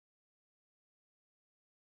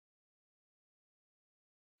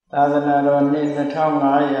သာသနာတော်နှစ်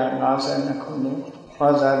2552ခုနှစ်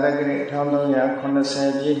ဟောဇာတက္ကရာ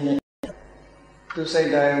1380ပြည့်နှစ်သူစိတ်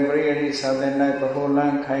တိုင်းပရိယတိသာသနာဗဟိုလ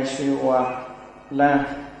န်းခိုင်ရွှေဝါလန်း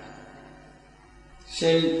ရှ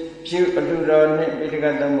င်ပြုအလှတော်နှင့်ပိဋက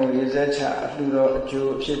တ်သမုရေဇက်ချအလှတော်အကျိုး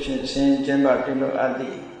အဖြစ်ဖြင့်ဆင်းကျင်းပပြုလုပ်အပ်သ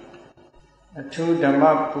ည့်အထူးဓမ္မ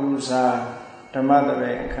ပူဇာဓမ္မသဘ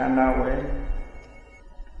င်အခမ်းအနားဝယ်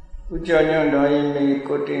ဥကျော်ညွန့်တော်ရင်မိ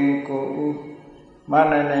ကိုတင်ကိုဦးမ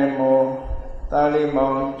နနေမောသာလိမော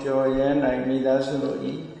င်ကျော်ရဲနိုင်မိသားစုတို့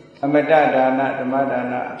၏အမတဒါနဓမ္မဒါ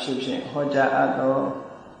နအဖြစ်ဖြင့်ဟောကြားအပ်သော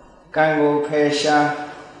ကံကိုဖယ်ရှား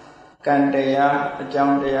ကံတရားအကြော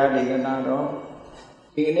င်းတရားဒေသနာတော်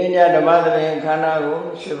ဒီနေ့ညဓမ္မသဘင်ခန္ဓာကို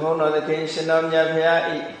ရှင်ဘုန်းတော်သခင်ရှင်တော်မြတ်ဖရာ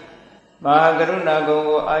၏မဟာကရုဏာကုံ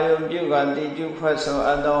ကိုအာယုပြုကတိကျဖွတ်ဆိုအ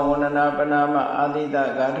ပ်သောဝန္ဒနာပနာမအာတိတ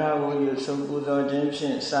ဂါထာကိုယူဆုံးပူဇော်ခြင်းဖြ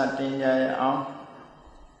င့်စတင်ကြရအောင်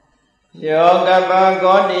ယောကပ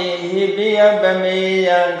ဂောတိဟိပိယပမေ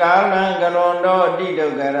ယံကာလံကရွန်တောတိတု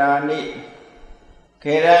ကရာနိ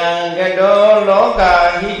ခေရံကတောလောက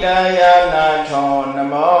ဟိတယာနာထောန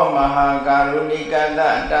မောမဟာကာရုဏိကတ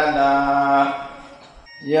တတ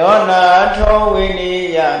ယောနာထောဝိနိ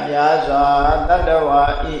ယမြာစွာတတဝါ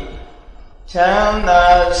ဤချမ်းသာ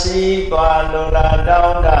စီးပွားလိုလားတော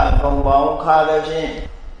င်းတဘုံပေါင်းခါသဖြင့်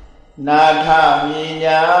နာထမြ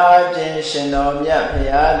ညာခြင်းရှင်တော်မြတ်ဖ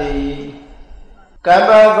ရာသည်ကပ္ပ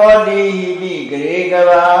ဂောတိဟိပိဂရေက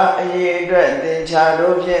ဘာအရေးအတွက်သင်္ချာ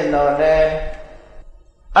တို့ဖြင့်တော်လဲ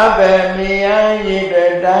အဘယ်မြေယံရေအတွ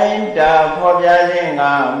က်တိုင်းတာဖော်ပြခြင်းက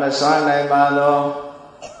မစွမ်းနိုင်ပါသော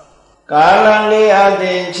ကာလလေးအသ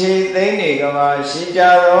င်ခြေသိမ့်နေကဘာရှိကြ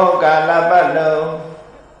သောကာလပတ်လုံး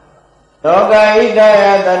လောကဣဒယ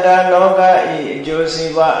တတလောကဤအကျိုး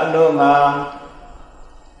စီးပွားအလို့ငါ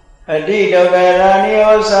အတိဒုက္ခရာနိ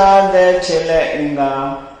ဩစာတဲ့ချစ်လက်အင်္ဂါ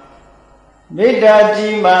မေတ္တာ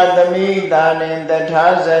ကြီးမာသမိတာနှင့်တထာ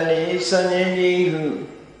ဇနီဆွန်ရင်ကြီးဟု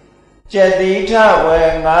ကျက်တိထဝဲ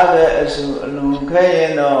50အစုအလွန်ခဲရ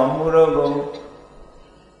င်တော်မူတော်ကို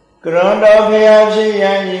ကရွန်တော်ဖျားဖြစ်ရ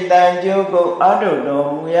န်ဤတန်ကျိုးကိုအထုတော်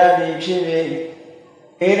မူရသည်ဖြစ်၍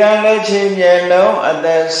ဧရန်လက်ချေမျက်လုံးအသ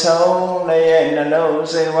က်ဆုံးလည်းရဲ့နှလုံး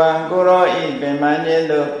စိတ်ဝံကိုရောဤပင်မခြင်း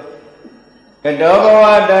တို့ကတောဘဝ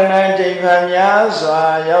တဏ္ဍကျိဖန်များစွာ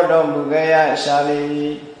ရောက်တော်မူခဲ့ရရှာလိ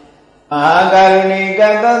မ့်မဟာကရုဏီက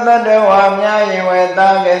တတတဝါများရင်ဝေ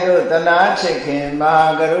သားကဲ့သို့တနာချစ်ခင်မဟာ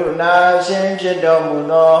ကရုဏာရှင်ဖြစ်တော်မူ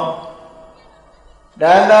သောတ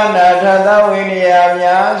တနာထသဝိနည်း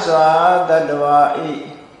များစွာတတဝါဤ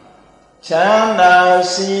ချမ်းသာ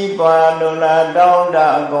စီးပွားလိုလားတောင်းတ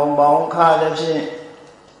အကုန်ပေါင်းခါသဖြင့်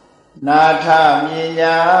နာထမြ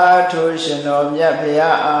ညာထိုရှင်တော်မြတ်ဖ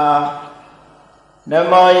ရာအားန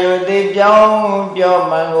မောယုတိပြောင်းပြော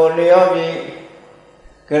မှန်ကိုလျောပြီး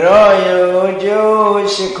ကရောယုကျိုး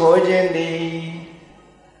ရှိခိုးခြင်းသည်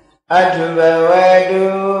အထုဘဝတု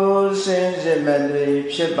စင်စစ်မသွေ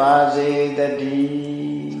ဖြစ်ပါစေတည်း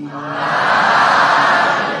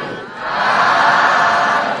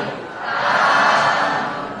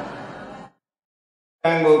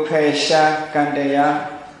ကံကိုဖယ်ရှားကံတရား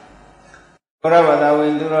ဘုရားဘာသာဝ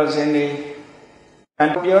င်သူတော်စင်ဒီကံ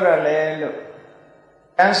ပြောရလဲလို့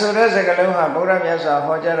ကံဆိုတဲ့စကားလုံးဟာဗုဒ္ဓမြတ်စွာ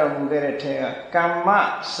ဟောကြားတော်မူခဲ့တဲ့ထဲကကမ္မ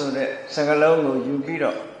ဆိုတဲ့စကားလုံးကိုယူပြီး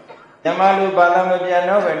တော့ဓမ္မလူဘာသာမပြန်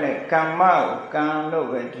တော့ပဲနဲ့ကမ္မကိုကံလို့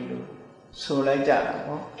ပဲဒီလိုဆိုလိုက်ကြတာ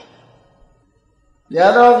ပေါ့ရ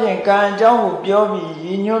တော့ဖြင့်ကံအကြောင်းကိုပြောပြီးရ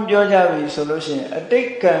ည်ညွှန်းပြောကြပြီဆိုလို့ရှိရင်အတိတ်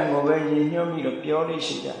ကံကိုပဲရည်ညွှန်းပြီးတော့ပြောလို့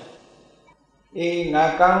ရှိကြအေးငါ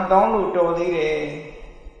ကံကောင်းလို့တော်သေးတယ်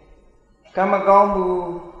ကံမကောင်းဘူး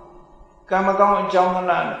ကံမကောင်းအကြောင်းမ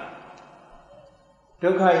လားဒု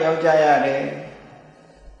က္ခရောက်ကြရတယ်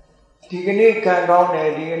ဒီကနေ့ကံကောင်းတယ်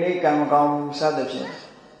ဒီကနေ့ကံမကောင်းဘူးစသဖြင့်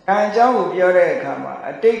ကံအကြောင်းကိုပြောတဲ့အခါမှာ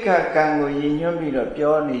အတိတ်ကကံကိုရည်ညွှန်းပြီးတော့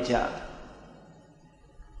ပြောနေကြ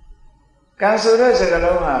ကံဆိုတဲ့စကား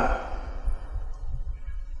လုံးဟာ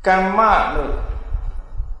ကမ္မလို့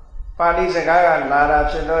ပါဠိစကားကလာတာ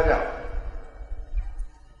ဖြစ်တော့ကြောင့်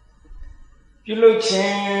ပြုလုပ်ခြ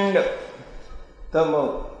င်းလို့သို့မဟု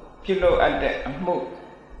တ်ပြုလုပ်အပ်တဲ့အမှု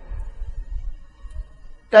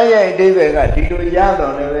တိုက်ရိုက်အဓိပ္ပာယ်ကဒီလိုရ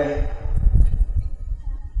တော်လည်းပဲ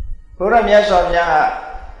ဘုရားမြတ်စွာဘုရား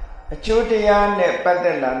အကျိုးတရားနဲ့ပတ်သ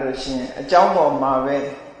က်လာလို့ရှိရင်အကြောင်းပေါ်မှာပဲ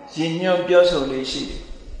ရည်ညွှန်းပြောဆိုလေးရှိတယ်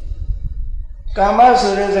။ကာမ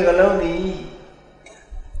ဆိုတဲ့စကားလုံးသည်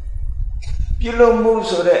ပြုလုပ်မှု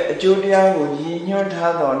ဆိုတဲ့အကျိုးတရားကိုရည်ညွှန်း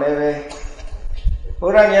ထားတော်လည်းပဲဘု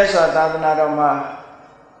ရားမြတ်စွာသာသနာတော်မှာ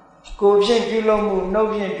ကိုယ်ဖြင့်ပြုလုပ်မှုနှုတ်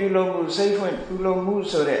ဖြင့်ပြုလုပ်မှုစိတ်ဖြင့်ပြုလုပ်မှု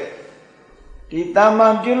ဆိုတဲ့ဒီတာမ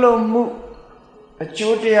န်ပြုလုပ်မှုအ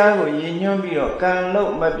ကျိုးတရားကိုရည်ညွှန်းပြီးတော့ကံ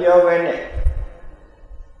လို့မပြောဘဲနဲ့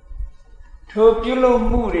ထိုပြုလုပ်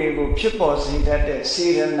မှုတွေကိုဖြစ်ပေါ်စေတတ်တဲ့စေ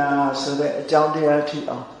တနာဆိုတဲ့အကြောင်းတရားထိ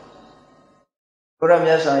အောင်ဘုရားမြ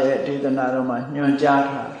တ်စွာရဲ့ဒေသနာတော်မှာညွှန်ကြား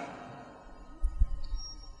ထားတယ်။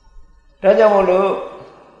ဒါကြောင့်မို့လို့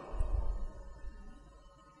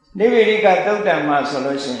နိဗ္ဗိရိကသုတ်တံမှာဆို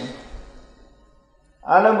လို့ရှိရင်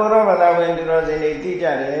အာလဘုရောဘာသာဝင်သူတော်စင်တွေသိကြ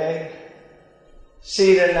တယ်စေ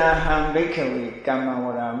တနာဟံဘိက္ခဝေကမ္မဝ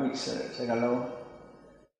ရာမိဆိုတဲ့စကားလုံး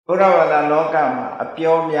ဘုရားဘာသာလောကမှာအ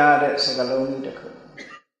ပြောများတဲ့စကားလုံးတစ်ခု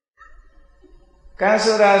ကံ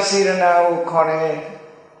ဆိုတာစေတနာကိုခေါ်တယ်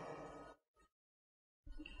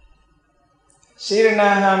စေတနာ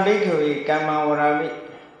ဟံဘိက္ခဝေကမ္မဝရာမိ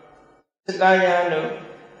စိတ္တယံလို့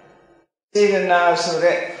စေတနာဆို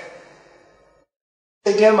တဲ့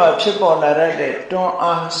စိတ်ထဲမှာဖြစ်ပေါ်လာတဲ့တွန်း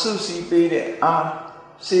အားစုစည်းပေးတဲ့အား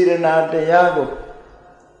စေတနာတရားကို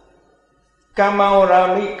ကမ္မဝရာ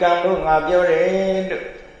မိကံလို့ငါပြောတယ်လို့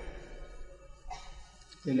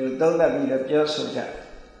ဒီလိုသုံးသပ်ပြီးတော့ပြောဆိုကြ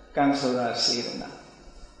ကံဆိုတာစေတနာ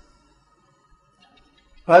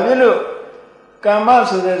ဘာဖြစ်လို့ကမ္မ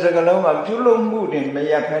ဆိုတဲ့စကားလုံးမှာပြုလုပ်မှုတင်မ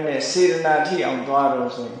ရဖက်နဲ့စေတနာထိအောင်သွား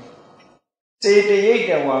တော့ဆိုရင်စေတရိတ်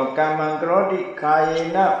တဝါကမ္မံကရောတိခာယေ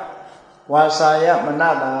နဝါစာယမန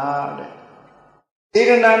တာတဲ့စေ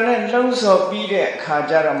တနာနဲ့လှုံ့ဆော်ပြီးတဲ့အခါ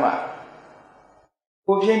ကျတော့မှ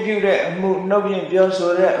ကိုဖြင့်ပြုတဲ့အမှုနှုတ်ဖြင့်ပြော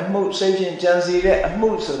ဆိုတဲ့အမှုစိတ်ဖြင့်ကြံစီတဲ့အမှု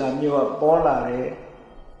ဆိုတာမျိုးကပေါ်လာတယ်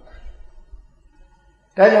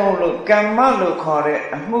ဒါကြောင့်လို့ကမ္မလို့ခေါ်တဲ့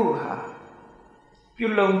အမှုဟာပြု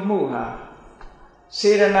လုပ်မှုဟာ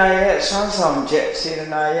စေတနာရဲ့ဆွမ်းဆောင်ချက်စေတ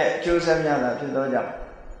နာရဲ့အကျိုးဆက်များတာဖြစ်သောကြောင့်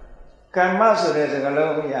ကမ္မဆိုတဲ့စကား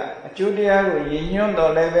လုံးအရအကျိုးတရားကိုရည်ညွှန်း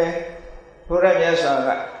တော်လည်းပဲဘုရားမြတ်စွာက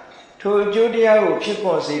ထိုအကျိုးတရားကိုဖြစ်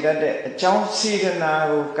ပေါ်စေတတ်တဲ့အကြောင်းစေတနာ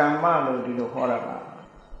ကိုကမ္မလို့ဒီလိုခေါ်တာပါ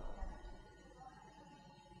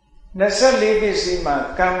24ပစ္စည်းမှာ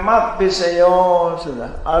ကမ္မပစ္စယောဆိုတာ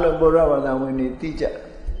အလုံးဘုရားဘာသာဝင်တွေသိကြ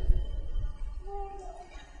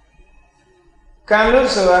ကံလို့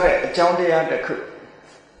ဆိုရတဲ့အကြောင်းတရားတစ်ခု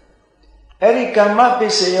အဲ့ဒီကမ္မပ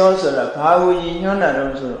စ္စယောဆိုတာဘာကိုရည်ညွှန်းတာ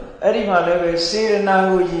တော့ဆိုတော့အဲ့ဒီမှာလည်းပဲစေတနာ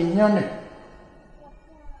ကိုရည်ညွှန်းတယ်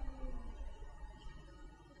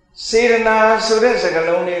စေတနာဆိုတဲ့စကား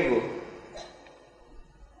လုံးလေးကို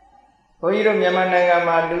ဘုန်းကြီးတို့မြန်မာနိုင်ငံ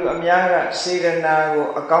မှာလူအများကစေတနာကို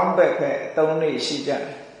အကောင်းဘက်ပဲအသုံးလေးရှိကြတယ်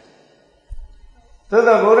သို့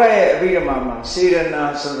သောဘုရားရဲ့အဘိဓမ္မာမှာစေတနာ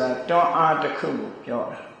ဆိုတာတွန်းအားတစ်ခုကိုပြော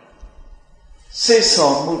တာစိတ်ဆော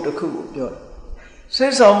င်မှုတစ်ခုကိုပြောတယ်စိ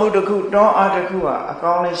တ်ဆောင်မှုတစ်ခုတွန်းအားတစ်ခုဟာအ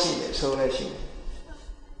ကောင်းလေးရှိတယ်ဆိုလည်းရှိတယ်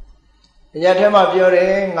အရာထဲမှာပြောတ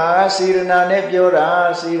ယ်ငါကစေတနာနဲ့ပြောတာ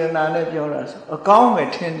စေတနာနဲ့ပြောတာဆိုအကောင်းပဲ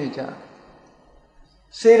ထင်နေကြ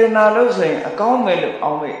စေတနာလို့ဆိုရင်အကောင်းပဲလို့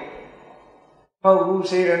အောင်မေ့ဟုတ်ဘူး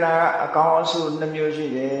စေတနာကအကောင်းအဆိုးနှမျိုးရှိ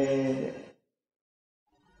တယ်တဲ့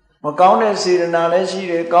မကောင်းတဲ့စေတနာလည်းရှိ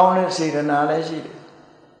တယ်ကောင်းတဲ့စေတနာလည်းရှိတယ်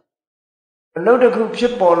အလုပ်တစ်ခုဖြ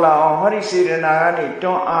စ်ပေါ်လာအောင်ဟောဒီစေတနာကနေ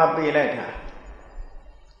တွန်းအားပေးလိုက်တာ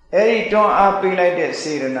အဲ့ဒီတွန်းအားပေးလိုက်တဲ့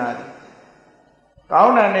စေတနာကော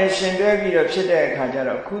င်းတာနဲ့ရှင်တွဲပြီးတော့ဖြစ်တဲ့အခါကျ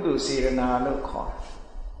တော့ကုသိုလ်စေတနာလို့ခေါ်တယ်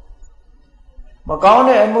မကောင်း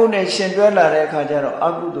တဲ့အမှုနဲ့ရှင်တွဲလာတဲ့အခါကျတော့အ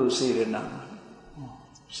ကုသိုလ်စေတနာ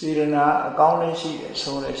စေတနာအကောင်းလည်းရှိတယ်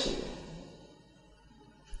ဆိုးလည်းရှိတယ်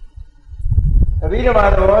အဘိဓမ္မာ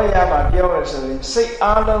တော်ရမှာပြောရဆိုရင်စိတ်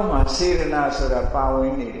အားလုံးမှာစေတနာဆိုတာပါဝ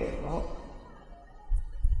င်နေတယ်ဟုတ်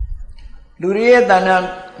လူတွေရဲ့တဏ္ဍာ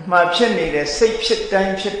မှာဖြစ်နေတဲ့စိတ်ဖြစ်တို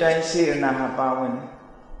င်းဖြစ်တိုင်းစေတနာဟာပါဝင်တယ်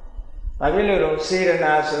ဘာဖြစ်လို့လဲစေတ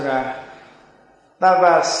နာဆိုတာသဗ္ဗ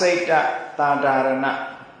စိတ်တသာဒရဏ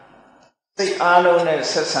စိတ်အားလုံးနဲ့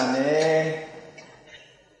ဆက်ဆံတယ်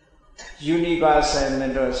universal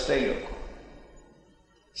mental state လို့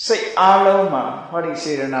စိတ်အားလုံးမှာဟောဒီ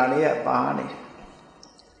စေတနာလေးကပါနေတယ်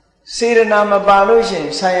စေတနာမပါလို့ရှိရင်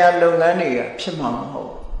ဆရာလုပ်ငန်းတွေကဖြစ်မှာမဟု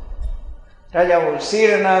တ်ဒါကြောင့်စေ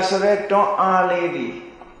တနာဆိုတဲ့တွန်းအားလေးဒီ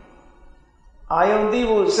အာယုန်သိ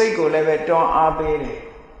ဖို့စိတ်ကိုလည်းပဲတွန်းအားပေးတယ်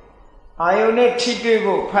အာယုန်နဲ့ထိတွေ့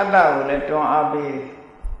ဖို့ဖတ်တာကိုလည်းတွန်းအားပေးတယ်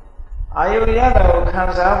အာယုန်ရတာကိုခံ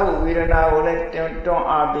စားဖို့ဝေဒနာကိုလည်းတွန်း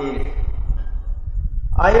အားပေးတယ်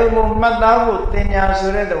အာယုန်ကိုမှတ်သားဖို့သင်ညာ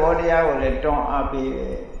ဆိုတဲ့သဘောတရားကိုလည်းတွန်းအားပေးတ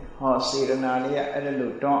ယ်ဟောစေတနာလေးကအဲ့ဒါ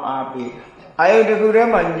လို့တွန်းအားပေးအာယုန်တစ်ခုထဲ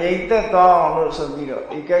မှာငြိမ်သက်သွားအောင်လို့ဆိုပြီးတော့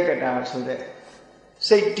ဧကဂတဆိုတဲ့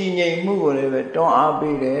စိတ်တည်ငြိမ်မှုကိုလည်းပဲတွန်းအား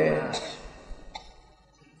ပေးတယ်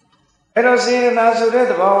အဲ့တော့စေတနာဆိုတဲ့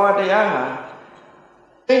သဘောတရားဟာ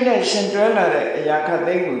စိတ်နဲ့ရှင်တွဲလာတဲ့အရာခတ်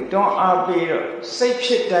သိမ်းကိုတွန်းအားပေးတော့စိတ်ဖြ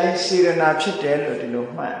စ်တိုင်းစေတနာဖြစ်တယ်လို့ဒီလို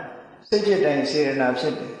မှတ်စိတ်ဖြစ်တိုင်းစေတနာဖြ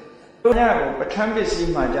စ်တယ်တို့ညကိုပဋ္ဌာန်းပစ္စ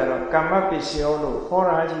ည်းမှာကြတော့ကမ္မပစ္စယောလို့ခေါ်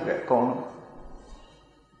တာကြီးပဲအကုန်လုံး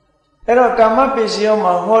အဲ့တော့ကာမပစ္စယော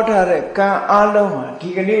မှာဟောထားတဲ့ကံအလုံးမှာဒီ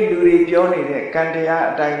ကနေ့လူတွေပြောနေတဲ့ကံတရား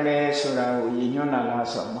အတိုင်းပဲဆိုတာကိုရည်ညွှန်းတာလား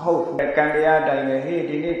ဆိုမဟုတ်ဘူးကံတရားအတိုင်းပဲဟေး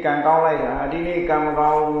ဒီနေ့ကံကောင်းလိုက်တာဒီနေ့ကံမကော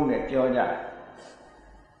င်းဘူးနဲ့ပြောကြ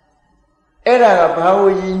အဲ့ဒါကဘာကို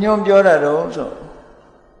ရည်ညွှန်းပြောတာတော့ဆို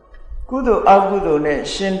ကုသိုလ်အကုသိုလ်နဲ့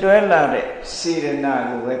ရှင်တွဲလာတဲ့စေတနာ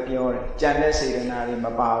ကိုပဲပြောတယ်ကြံတဲ့စေတနာတွေမ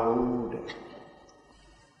ပါဘူးတဲ့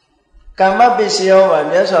ကာမပစ္စယောမှာ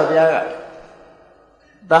မြတ်စွာဘုရားက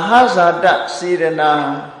သဟဇာတစေတနာ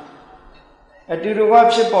အတူတူ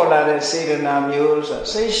ဖြစ်ပေါ်လာတဲ့စေတနာမျိုးဆို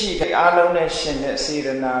စိတ်ရှိတဲ့အလုံးနဲ့ရှင်တဲ့စေတ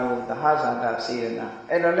နာကိုသဟဇာတစေတနာ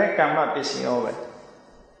အဲ့တော့လည်းကာမပစ္စယောပဲ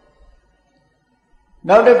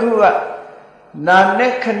နောက်တစ်ခုကနာ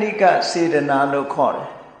နဲ့ခဏိကစေတနာလို့ခေါ်တယ်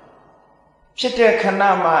ဖြစ်တဲ့ခဏ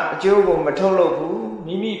မှာအကျိုးကိုမထုတ်လို့ဘူး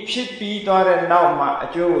မိမိဖြစ်ပြီးသွားတဲ့နောက်မှာအ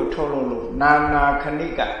ကျိုးကိုထုတ်လို့နာနာခဏိ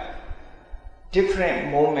က different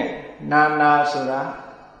moment နာနာဆိုတာ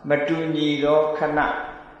မတူညီသောခဏ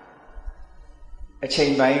အချိ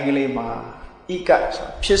န်ပိုင်းကလေးမှာဣကဆို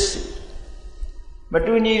ဖြစ်စီမ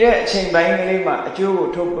တူညီတဲ့အချိန်ပိုင်းကလေးမှာအကျိုးကို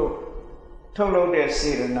ထုတ်လုပ်တဲ့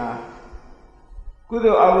စေတနာကု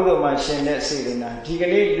သိုလ်အကုသိုလ်မှာရှင်တဲ့စေတနာဒီက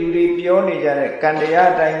လေးလူတွေပြောနေကြတဲ့ကံတရား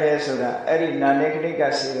အတိုင်းပဲဆိုတာအဲ့ဒီနာနေကတိက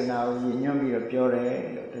စေတနာကိုရည်ညွှန်းပြီးတော့ပြောတယ်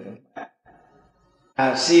လို့ဒီလို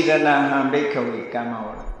စေတနာဟံဘိက္ခဝေကမ္မ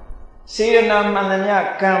ဝါစေတနာမှန်သမျှ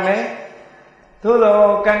ကံပဲသို့တော့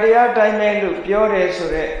ကံတရားအတိုင်းပဲလို့ပြောတယ်ဆို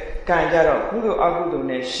တဲ့ကံကြတော့ကုသိုလ်အကုသိုလ်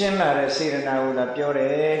နဲ့ရှင်းလာတဲ့စေတနာကိုသာပြောတယ်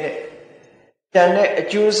တဲ့။တန်တဲ့အ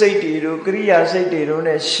ကျိုးစိတ်တွေတို့ကရိယာစိတ်တွေတို့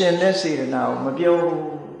နဲ့ရှင်တဲ့စေတနာကိုမပြောဘူး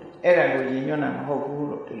။အဲ့ဒါကိုရည်ညွှန်းတာမဟုတ်ဘူး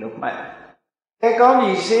လို့ဒီလိုမှတ်။အဲကောင်း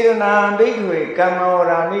ပြီစေတနာဘိက္ခဝေကမ္မော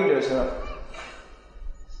ရာမိလို့ဆိုတော့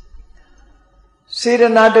စေတ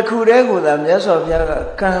နာတစ်ခုတည်းကိုသာမြတ်စွာဘုရားက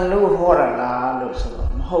ကံလို့ဟောတာလားလို့ဆို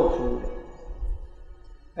တော့မဟုတ်ဘူးတဲ့။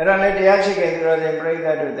အဲ့ဒါလည်းတရားရှိခိုးသူတော်စင်ပြိဿ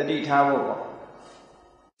တို့တတိထားဖို့ပေါ့။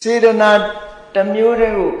စေတနာတစ်မျိုးတ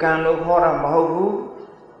ည်းကိုကံလို့ဟောတာမဟုတ်ဘူး။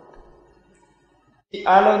ဒီ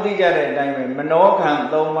အားလုံးသိကြတဲ့အတိုင်းပဲမနောကံ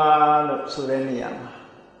၃ပါးလို့ဆိုတဲ့နေရာမှာ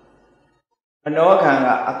မနောကံက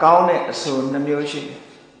အကောင်းနဲ့အဆိုးနှမျိုးရှိတယ်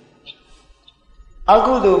။အ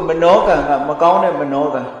ကုသိုလ်မနောကံကမကောင်းတဲ့မနော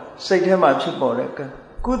ကံစိတ်ထဲမှာဖြစ်ပေါ်တဲ့ကံ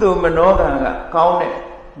ကုသိုလ်မနောကံကကောင်းတဲ့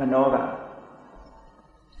မနောကံ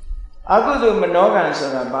အကုသိုလ်မနောကံဆို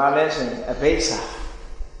တာဘာလဲဆိုရင်အဘိဓ္ဌာ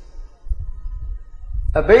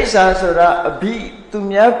အဘိဓ္ဌာဆိုတာအဘိသူ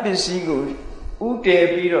များပစ္စည်းကိုဥတည်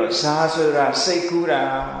ပြီးတော့ဇာဆိုတာစိတ်ကူးတာ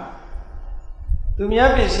သူများ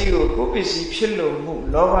ပစ္စည်းကိုကိုယ်ပစ္စည်းဖြစ်လို့မှု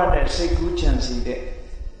လောဘနဲ့စိတ်ကူးချမ်းစီတဲ့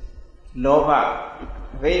လောဘ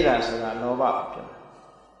အဘိဓ္ဌာဆိုတာလောဘပြော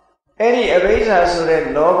အဲ့ဒီအဘိဓ္ဌာဆိုတဲ့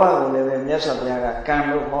လောဘကိုလည်းပဲမြတ်စွာဘုရားကကံ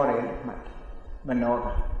လို့ဟောတယ်မှတ်မနောက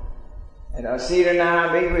အဲ့တော့စေရနာ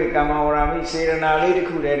ဘိက္ခွေကမ္မဝရမိစေရနာလေးတစ်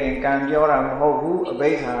ခုတည်းတင်ကံပြောတာမဟုတ်ဘူးအဘိ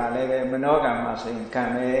ဓ္ဌာလည်းပဲမနောကံမှာဆိုရင်ကံ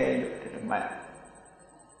ပဲလို့ဒီလိုမှတ်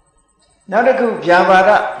နောက်တစ်ခုဗျာပါ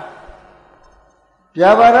ဒ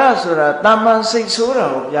ဆိုတာတာမန်စိတ်ဆိုးတာ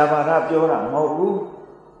ကိုဗျာပါဒပြောတာမဟုတ်ဘူး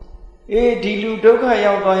အေးဒီလူဒုက္ခ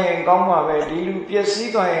ရောက်သွားရင်ကောင်းမှာပဲဒီလူပျက်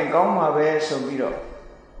စီးသွားရင်ကောင်းမှာပဲဆိုပြီးတော့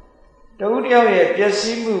တဝုတယောက်ရဲ့ပျက်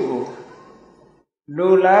စီးမှုကို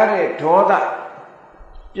လိုလားတဲ့ဒေါသ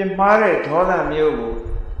ပြင်းမာတဲ့ဒေါသမျိုးကို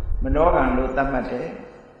မနောကံလို့သတ်မှတ်တယ်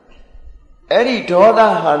အဲ့ဒီဒေါသ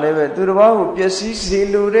ဟာလည်းပဲသူတစ်ပါးကိုပျက်စီးစေ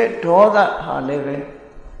လိုတဲ့ဒေါသဟာလည်းပဲ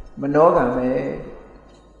မနောကံပဲ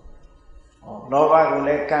လောဘကိုလ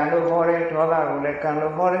ည်းကံလို့ဟောတယ်ဒေါသကိုလည်းကံ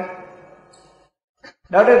လို့ဟောတယ်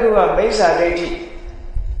နောက်တစ်ခုကမိစ္ဆာဒိဋ္ဌိ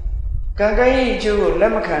ကံကံရဲ့အကျိုးကိုလ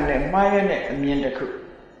က်မခံတဲ့မှားရတဲ့အမြင်တစ်ခု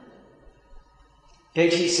ဒိ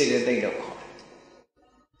ဋ္ဌိစေတသိက်တော့ခေါ်တယ်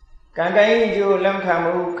ကံကံရဲ့အကျိုးလက်မခံ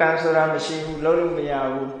ဘူးကံဆိုတာမရှိဘူးလုပ်လို့မရ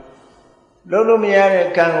ဘူးလုပ်လို့မရတဲ့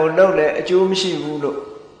ကံကိုလုပ်လဲအကျိုးမရှိဘူးလို့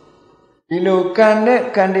ဒီလိုကံနဲ့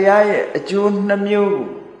ကံတရားရဲ့အကျိုးနှမျိုးကို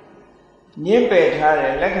ညှင်းပယ်ထား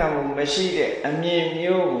တဲ့လက်ခံမှုမရှိတဲ့အမြင်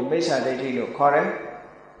မျိုးကိုမိစ္ဆာဒိဋ္ဌိလို့ခေါ်တယ်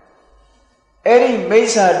အဲ့ဒီမိ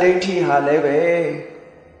စ္ဆာဒိဋ္ဌိဟာလည်းပဲ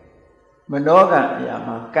မနောကံအရာ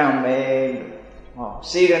မှာကံပဲလို့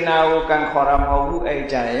စေတနာကိုကံခေါ်တာမဟုတ်ဘူးအဲ့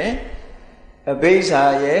ကြရဲ့အဘိဓ္ဌာ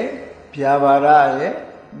ရဲ့ဗျာပါဒရဲ့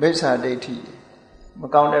မိစ္ဆာဒိဋ္ဌိမ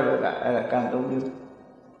ကောင်းတဲ့ဘက်ကအဲ့ဒါကံ၃မျိုး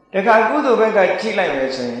တခါကုသိုလ်ဘက်ကကြည့်လိုက်မ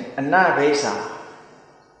ယ်ဆိုရင်အနဘိစ္ဆာ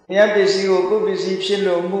ဘုရားပစ္စည်းကိုကိုယ်ပစ္စည်းဖြစ်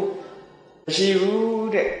လို့မှုမရှိဘူး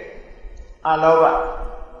တဲ့အလောဘ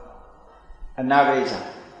အနဘိစ္ဆာ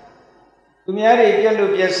သူများတွေပြက်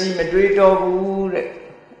လို့ပျက်စီးမတွေးတော့ဘူးတဲ့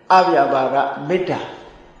အဗျာပါဒမေတ္တာ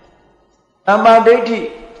သမ္မာဒိဋ္ဌိ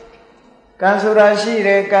ကံဆိုတာရှိတ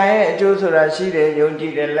ယ်ကံရဲ့အကျိုးဆိုတာရှိတယ်ယုံကြ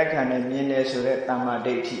ည်တယ်လက်ခံတယ်မြင်တယ်ဆိုတဲ့သမ္မာ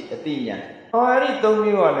ဒိဋ္ဌိအတိညာအဲ့ဒီ၃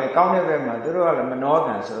မျိုးကလည်းကောင်းတဲ့ဘက်မှာသူတို့ကလည်းမနော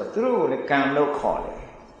ကံဆိုတော့သူတို့ကိုလည်းကံလို့ခေါ်တယ်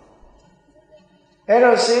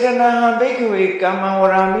Ero Sirana Bikui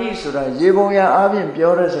Kamawarami Sura, Yiboya Abin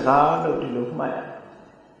Pure Saka, no Dilumaya.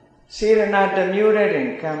 Sirana the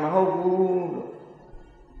Murid Kamahobu.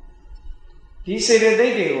 He said that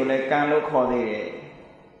they do like Kano Kodi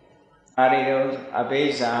Aridos,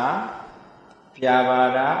 Abeza,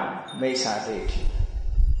 Piavara, Mesa Deti.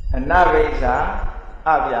 And Naveza,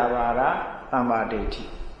 Abiavara, Amadeti.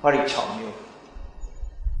 Hori Chomyu.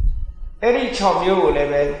 Eri Chomyu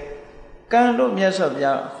level. Kando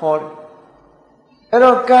Miasabia Hor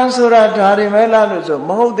Ero Kansura Dari Melaluso,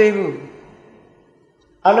 Mohodebu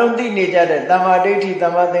Alundi Nijade, Dama Deti,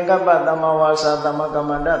 Dama Dengapa, Dama Wasa, Dama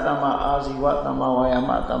Kamanda, Dama Aziwa, Dama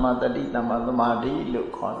Wayama, Dama Dadi, Dama Damadi,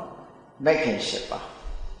 Lukon, Mekin Shepa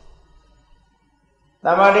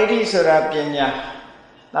Dama Deti Sura Pinya,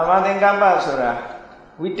 Dama Dengapa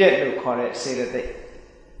Sura, we did look on it, say the day.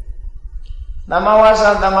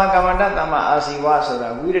 Namawasa, Dama Kamanda, Dama Asiwa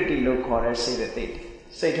Sura, we did look on it, say the day.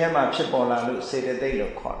 Say him up Chipola, look, say the day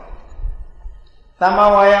look on it.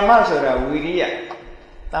 Dama Wayama Sura, we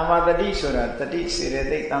Dama Dadi Sura, Tadi say the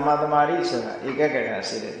day, Dama Damari Sura, Igagana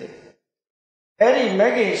say the day. Eddie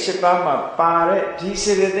Maggie Shipama, Pare, he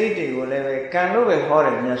said the day will ever can look a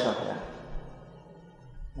horror in Yasaka.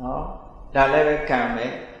 No, that never can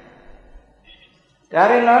make.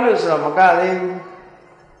 Dari Landus Ramagadi.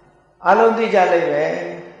 Alundi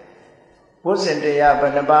Jaleve, Pusindia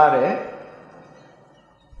Banabare,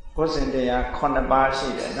 Pusindia Conabar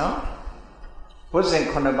Sida, no? Pusin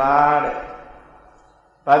Conabar,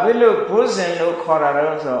 Babilu Pusin no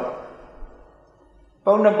Coraroso,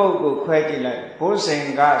 Bonabogu Quagila,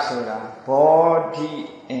 Pusin Gasura, Bodi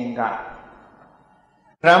Enga,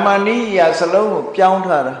 Ramani Yasalo,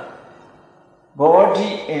 Piantara,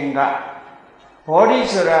 Bodi Enga, Bodi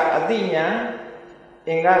Sura Adina.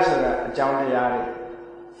 Ingasura, a Joundiari.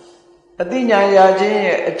 Adina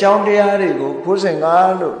Yaji, a Joundiari, who pushing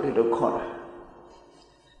all look little corner.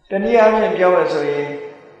 The Niami Jowasoye,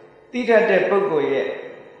 Tita de Bugoye,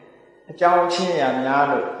 a Jounchi and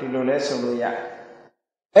Yalo, Tilolesoya.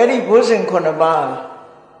 Eddie pushing Conabar,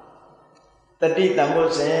 the Tita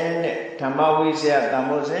Musen, Tamawisia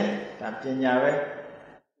Tamosen, Tapinave,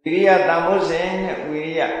 Piria Tamosen,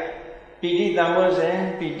 Wiria, Pidi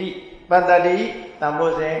Tamosen, Pidi. Bandari,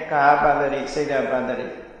 Tamosen, Kahabandari, Seda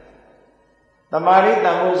Bandari. Tamari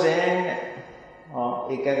Tamosen, or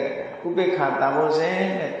Ubeka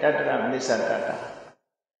Tamosen, Tatra Misatata.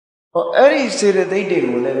 Or Eri said they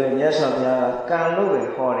did whatever, yes, of ya can look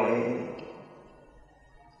at Hori.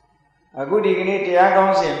 A good dignity, I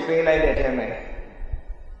don't see pay like that.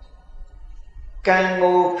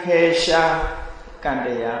 Kango Pesha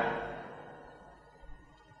Kandaya.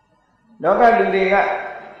 Noga do they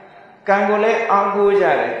got. Kangole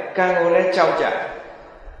Angujare, Kangole Chauja.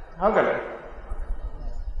 How can I?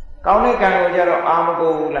 Kaune Kangujaro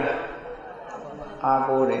Amagula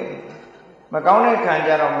Agore. Macaune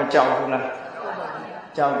Kanjaro Machaula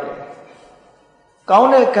Chaude.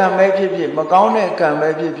 Kaune can make it, Macaune can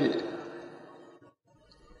make it.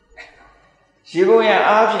 Shibuya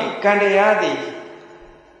Afi, Kandayadi.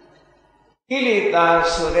 Hilita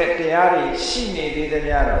Suret Diari, Shini did the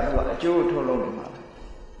Yara, Joe Toloma.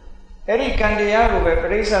 Eri Kandiago,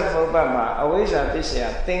 Presa Obama, always at this year,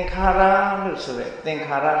 think hara, think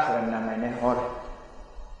hara for a Namane Hor.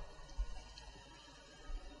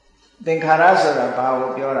 Think hara,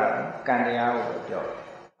 Bao Biora, Kandiago, Biora.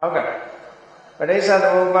 Okay. Presa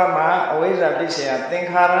Obama, always at this year, think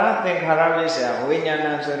hara, this year,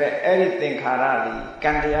 Winyan, so that everything hara,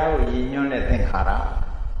 Kandiago, Union, think hara.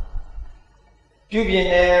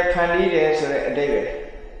 Jubian, Pandide, so that David.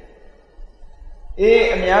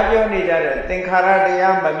 A Miabio Nida, think hara, the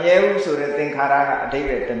Yam, Bameu, so that think hara,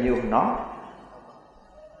 David, the new, no?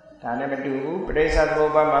 Tanamadu, Presa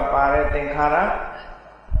Obama, Pare, think hara,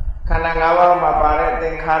 Kanagawa, Mapare,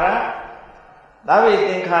 think hara, David,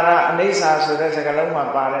 think hara, Anisa, so that's a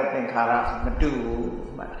Galoma, Pare, think hara,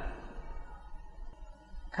 Madu,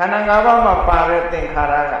 Kanagawa, Mapare, think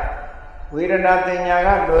hara, we don't have the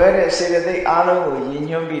Yaga, Loere, say that they are Yin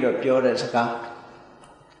Bido, Pure as a car.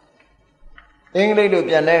 English to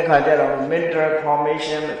Piana Kajaro, mental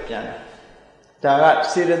formation of Piana. Tagat,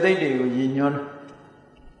 see the day you union.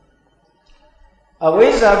 A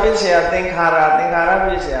ways of this, I think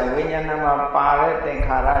hara, is a Winyanama Pare, think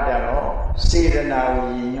hara, Jaro, see the now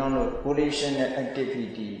union, volition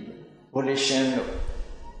activity, volition,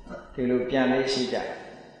 Tilupiana Sija,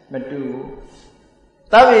 Matu.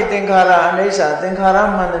 Tavi think hara, Anesa, think hara,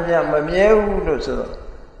 Manamia, Mameu, so.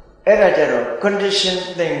 Erajaro, condition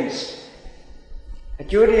things. A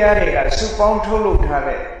Judiariga, Supon Tolu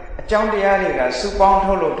Tare, a John Diariga, Supon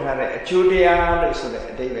Tolu Tare, a Judia, so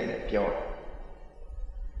that David Pure.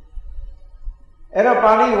 အဲ့တော့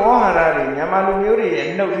ပါဠိဝေါဟာရတွေမြန်မာလူမျိုးတွေရဲ့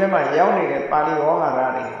နှုတ်ထဲမှာရောက်နေတဲ့ပါဠိဝေါဟာရ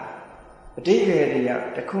တွေအတိတ်တွေက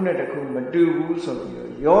တစ်ခုနဲ့တစ်ခုမတူဘူးဆိုပြီး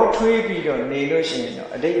တော့ရောထွေးပြီးတော့နေလို့ရှိရင်တော့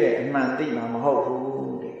အတိတ်ရဲ့အမှန်သိမှာမဟုတ်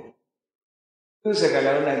ဘူးတဲ့သူစက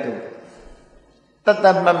လုံးနဲ့သူတတ်တ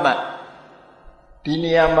တ်မတ်မတ်ဒီ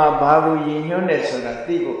နေရာမှာဘာလို့ရည်ညွှန်းတယ်ဆိုတာ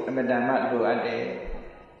သိဖို့အမတန်မှလိုအပ်တယ်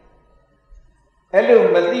အဲ့လို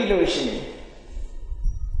မသိလို့ရှိရင်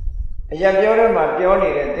အရာပြောတဲ့မှာပြောနေ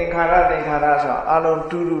တဲ့သင်္ခါရဆိုအလုံး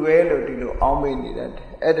တူတူပဲလို့ဒီလိုအောင်းမေးနေတယ်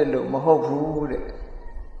အဲ့ဒါလို့မဟုတ်ဘူးတဲ့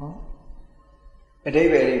ဟုတ်အတိပ္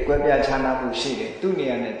ပယ်တွေကွဲပြားခြားနားမှုရှိတယ်သူ့နေ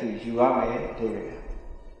ရာနဲ့သူယူရမယ်အတိပ္ပ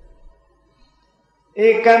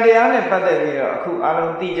ယ်ကံတရားနဲ့ပတ်သက်ပြီးတော့အခုအ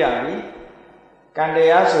လုံးသိကြပြီကံတ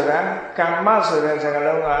ရားဆိုတာကမ္မဆိုတဲ့စကား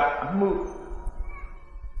လုံးကအမှု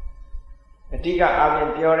အတိကအပြင်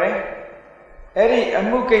ပြောတယ်အဲ့ဒီအ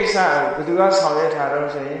မှုကိစ္စကိုဘယ်သူကဆောင်ရွက်ထားတော့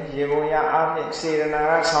ဆိုရင်ရေပုံရအပြင်စေရနာ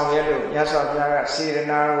ကဆောင်ရွက်လို့မြတ်စွာဘုရားကစေရ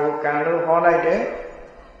နာကိုကံလို့ဟောလိုက်တယ်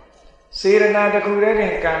စေရနာတစ်ခုတည်းတ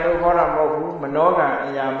င်ကံလို့ဟောတာမဟုတ်ဘူးမနောကံအ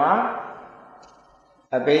ရာမှာ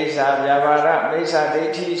အဘိဇာဗျာပါဒမိစ္ဆာဒိ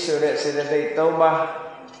ဋ္ဌိဆိုတဲ့စေတသိက်၃ပါး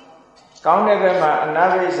ကောင်းတဲ့ဘက်မှာအနာ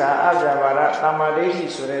ဘိဇာအဗျာပါဒသမာဓိဋ္ဌိ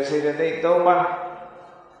ဆိုတဲ့စေတသိက်၃ပါး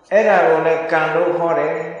အဲ့ဒါကိုလည်းကံလို့ဟောတ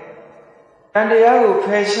ယ်ကံတရားကိုဖ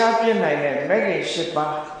ယ်ရှားပြစ်နိုင်တဲ့မဂ္ဂင်၈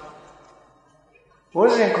ပါးဘု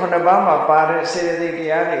ဇင်9ပါးမှာပါတဲ့စေတသိက်တ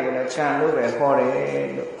ရားတွေကိုလည်းကံလို့ပဲဟောတယ်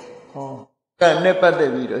လို့ဟောကံနဲ့ပတ်သ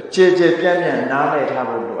က်ပြီးတော့ကြည်ပြန့်ပြန့်နားလည်ထား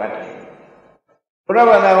ဖို့လိုအပ်တယ်ဘုရား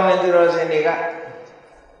ဘာသာဝင်သူတော်စင်တွေက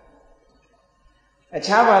အ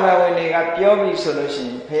ခြားဘာသာဝင်တွေကပြောပြီးဆိုလို့ရှိရ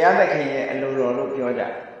င်ဘုရားသခင်ရဲ့အလိုတော်လို့ပြောကြတ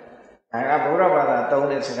ယ်ဒါကဘုရားဘာသာသုံး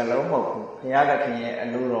တဲ့စကားလုံးမဟုတ်ဘူးဘုရားသခင်ရဲ့အ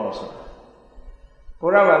လိုတော်ဆိုတာဘု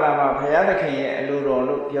ရားဘာသာမှာဘုရားသခင်ရဲ့အလိုတော်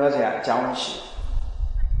လို့ပြောစရာအကြောင်းရှိ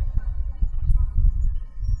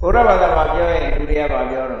ဘုရားဘာသာမှာပြောရင်လူတွေကဘာ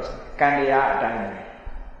ပြောတော့ဆိုကံတရားအတိုင်းပဲ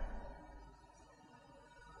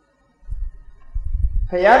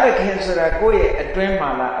ဘုရားသခင်ဆိုတာကိုယ့်ရဲ့အတွင်းမှာ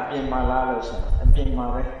လားအပြင်မှာလားလို့ဆိုအပြင်မှာ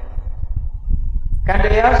ပဲကံတ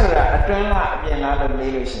ရားဆိုတာအတွင်းလားအပြင်လားလို့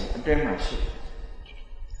မေးလို့ရှိရင်အတွင်းမှာရှိ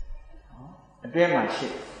အတွင်းမှာရှိ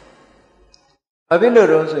ဘာဖြစ်လို့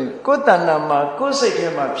တော့ဆိုရင်ကိုယ်တဏ္ဍာမှာကိုယ်စိတ်ထဲ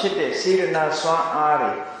မှာဖြစ်တဲ့စေရနာစွမ်းအား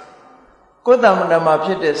တွေကိုယ်တဏ္ဍာမှာဖြ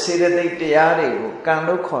စ်တဲ့စေတသိက်တရားတွေကိုကံ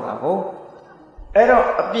လို့ခေါ်တာဟုတ်အဲ့တော့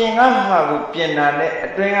အပြင်ကဟာကိုပြင်တာနဲ့အ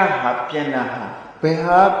တွင်းကဟာပြင်တာဟာဘယ်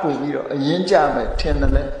ဟာပို့ပြီးတော့အရင်ကြမယ်ထင်တ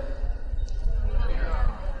ယ်လဲ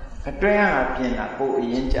အတွင်းကဟာပြင်တာပို့အ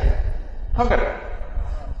ရင်ကြဟုတ်ကဲ့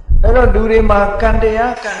အဲ့တော့လူတွေမှာကံတ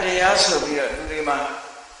ရားဆိုပြီးတော့လူတွေမှာ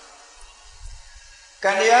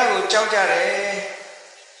ကံတရားကိုကြောက်ကြတယ်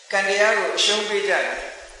ကံတရားကိုအရှုံးပေးကြတယ်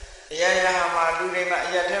အရာရာမှာလူတွေမှာအ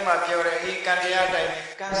ရာထဲမှာပြောတယ်ဒီကံတရားတိုင်း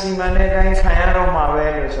ကံစီမံတဲ့အတိုင်းခံရတော့မှာပဲ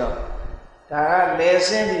လို့ဆိုဒါကလဲဆ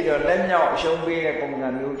င်းပြီးတော့လက်မြောက်အရှုံးပေးတဲ့ပုံစံ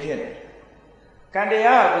မျိုးဖြစ်တယ်ကံတ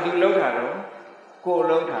ရားကဘယ်သူလုပ်တာတော့ကိုယ်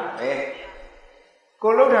လုပ်တာပဲ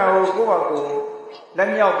ကိုယ်လုပ်တာကိုကိုယ့်ဘာကိုလ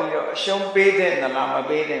က်မြောက်ပြီးတော့အရှုံးပေးတဲ့နလားမ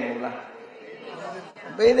ပေးတဲ့ဘူးလားမ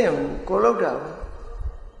ပေးတဲ့ဘူးကိုယ်လုပ်တာပဲ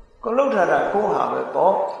ကိုလှုပ်ထားတာကိုဟာပဲ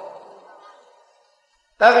ပေါ့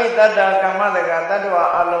တပိတ္တကမ္မတကတတ္တဝ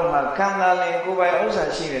အလုံးမှာခံစားလင်ကိုယ်ပိုင်ဥစ္စာ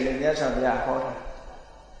ရှိတယ်လို့မြတ်စွာဘုရားဟောတာ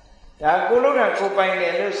ဒါကိုလှုပ်တာကိုပိုင်တ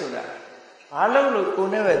ယ်လို့ဆိုတာဘာလို့လို့ကို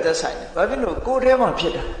နဲ့ပဲသက်ဆိုင်တယ်ဘာဖြစ်လို့ကိုယ်ထဲမှာဖြ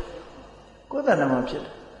စ်တာကိုယ်တဏ္ဍာမှာဖြစ်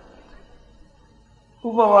တာဥ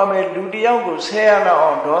ပမာမဲ့လူတယောက်ကိုဆဲရတော့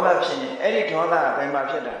အောင်ဒေါသဖြစ်ရင်အဲ့ဒီဒေါသကဘယ်မှာ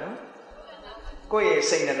ဖြစ်တာလဲကိုယ့်ရဲ့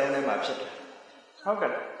စိတ်နှလုံးထဲမှာဖြစ်တာဟုတ်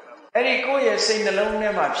ကဲ့အဲ့ဒီကိုယ့်ရဲ့စိတ်နှလုံးထဲ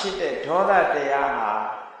မှာဖြစ်တဲ့ဒေါသတရားဟာ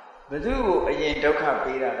ဘယ်သူကိုအရင်ဒုက္ခ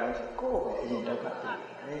ပေးတာလဲဆိုကိုယ့်ကိုအရင်ဒုက္ခပေးတ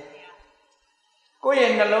ယ်ကိုယ့်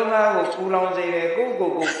ရဲ့နှလုံးသားကိုပူလောင်စေတယ်ကိုယ့်ကို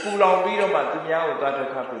ယ်ကိုပူလောင်ပြီးတော့မှသူများကိုသွားဒု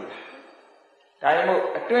က္ခပေးတာဒါကြောင့်မို့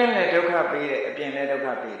အတွင်းနဲ့ဒုက္ခပေးတယ်အပြင်နဲ့ဒုက္ခ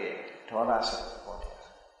ပေးတယ်ဒေါသဆိုပေါ့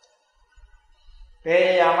ဘယ်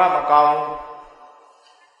ရာမှမကောင်း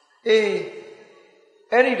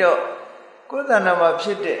အဲ့ဒီတော့ကိုယ်တဏ္ဍာမှာဖြ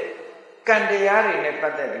စ်တဲ့ကံတရားတွေနဲ့ပ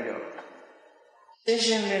တ်သက်ပြီးတော့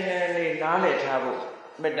ရှင်းလင်းလေးနားလည်ထားဖို့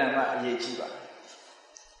မေတ္တာမှအရေးကြီးပါတယ်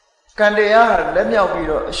ကံတရားဟာလက်မြောက်ပြီး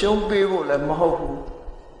တော့အရှုံးပေးဖို့လည်းမဟုတ်ဘူး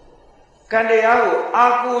ကံတရားကို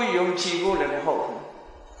အားကိုးယုံကြည်ဖို့လည်းမဟုတ်ဘူး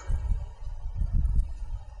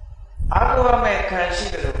အားကိုးရမယ့်ကံရှိ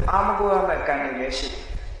တယ်လို့အားမကိုးရမယ့်ကံတွေလည်းရှိတယ်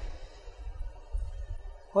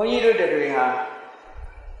ဘုန်းကြီးတို့တွေဟာ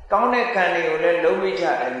ကောင်းတဲ့ကံတွေကိုလည်းလုံးဝကြ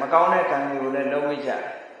တယ်မကောင်းတဲ့ကံတွေကိုလည်းလုံးဝကြတယ်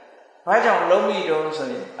ဘာကြောင့်လုံးမိတုံးဆို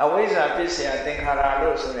ရင်အဝိဇ္ဇာပစ္စယသင်္ခါရ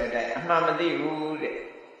လို့ဆိုတဲ့အတိုင်းအမှန်မသိဘူးတဲ့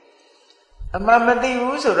အမှန်မသိ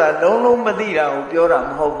ဘူးဆိုတာလုံးလုံးမသိတာကိုပြောတာမ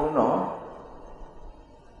ဟုတ်ဘူးနော်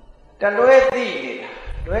တလွဲသိနေတာ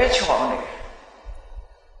လွဲချော်နေ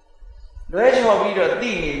လွဲချော်ပြီးတော့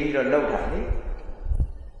သိနေပြီးတော့လောက်တာလေ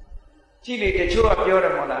ကြည့်လေတချို့ကပြောတ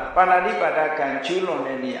ယ်မဟုတ်လားပါဏာတိပါဒကံကျူးလွန်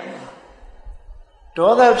တဲ့နေရာမှာ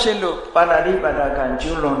ဒေါသဖြစ်လို့ပါဏာတိပါဒကံ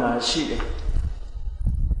ကျူးလွန်တာရှိတယ်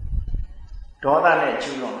ဒေါသနဲ့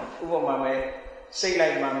ကျူးလွန်တာဥပမာမဲ့စိတ်လို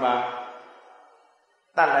က်မှန်ပါ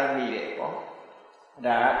တတ်လိုက်မိတယ်ပေါ့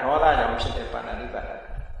ဒါကဒေါသကြောင့်ဖြစ်တဲ့ပါဏာတိပါဒ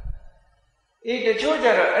တချို့ကြ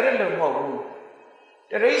တော့အဲ့လိုမဟုတ်ဘူး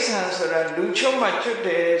တရိစ္ဆာန်ဆိုတာလူချုပ်မှချွတ်တ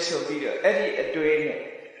ယ်ဆိုပြီးတော့အဲ့ဒီအတွေ့နဲ့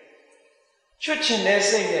ချွတ်ချင်တဲ့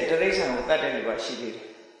စိတ်နဲ့တရိစ္ဆာန်ကိုတတ်တဲ့လူကရှိသေးတယ်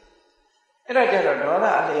အဲ့ဒါကြတော့ဒေါသ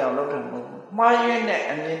အလျောက်လောက်တာမဟုတ်ဘူးမှားယွင်းတဲ့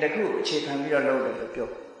အမြင်တစ်ခုအခြေခံပြီးတော့လုပ်တယ်လို့ပြော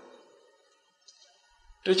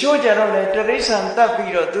တချို့ကြတော့လေတရိစ္ဆာန်တတ်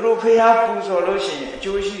ပြီးတော့သူတို့ဖျားပူဇော်လို့ရှိရင်အ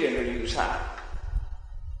ကျိုးရှိတယ်လို့ယူဆ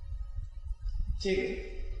ကြည့်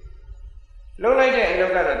လုံးလိုက်တဲ့အလု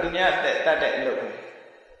ပ်ကတော့သူများတတ်တဲ့အလုပ်ပဲ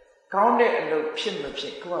ကောင်းတဲ့အလုပ်ဖြစ်မဖြ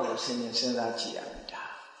စ်ကိုယ့်ဘာကိုစဉ်းစားကြည့်ရမယ်ဒါ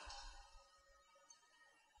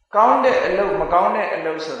ကောင်းတဲ့အလုပ်မကောင်းတဲ့အ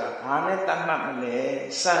လုပ်ဆိုတာဘာနဲ့တတ်မှတ်မလဲ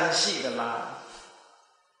စံရှိသလား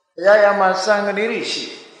အရာရာမှာစံကလေးတွေရှိ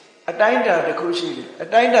အတိုင်းအတာတစ်ခုရှိတယ်အ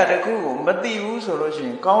တိုင်းအတာတစ်ခုကိုမသိဘူးဆိုလို့ရှိရ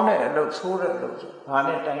င်ကောင်းတဲ့အလုပ်ဆိုးတဲ့အလုပ်ဆိုဘာ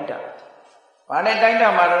နဲ့တိုင်းတာဘာနဲ့တိုင်းတာ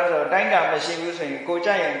မှာတော့ဆိုတိုင်းတာမရှိဘူးဆိုရင်ကို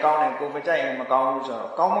ကြိုက်ရင်ကောင်းတယ်ကိုမကြိုက်ရင်မကောင်းဘူးဆို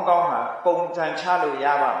တော့ကောင်းမကောင်းဟာပုံစံချလို့ရ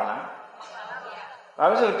ပါမလားဘာ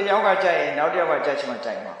လို့ဆိုတယောက်ကကြိုက်ရင်နောက်တစ်ယောက်ကကြိုက်ချင်မှ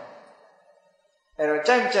ကြိုက်မှာအဲ့တော့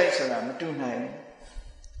ကြိုက်ကြိုက်ဆိုတာမတူနိုင်ဘူး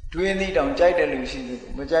တွင်းသီးတောင်ကြိုက်တဲ့လူရှိတယ်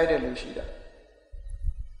မကြိုက်တဲ့လူရှိတာ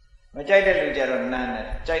မကြိုက်တဲ့လူကြတော့နန်းတယ်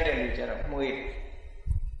ကြိုက်တဲ့လူကြတော့မှုေးတယ်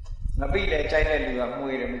မပိလည်းကြိုက်တဲ့လူက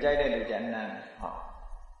မှုေးတယ်မကြိုက်တဲ့လူကြနန်းတယ်ဟော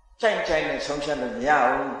ကြိုက်နဲ့ဆုံးဖြတ်လို့မရ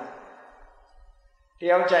ဘူးတ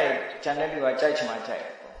ယောက်ကြိုက်ကျန်တဲ့လူကကြိုက်ချင်မှကြိုက်တ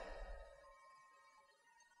ယ်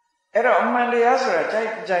အဲ့တော့အမှန်တရားဆိုတာ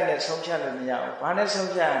ကြိုက်နဲ့ဆုံးဖြတ်လို့မရဘူးဘာနဲ့ဆုံး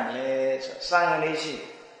ဖြတ်ရမလဲဆိုစာရင်းလေးရှိ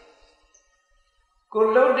ကို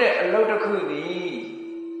လုပ်တဲ့အလုပ်တစ်ခုသည်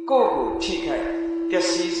ကိုယ့်ကိုထိခိုက်ပျက်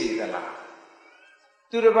စီးစေသလား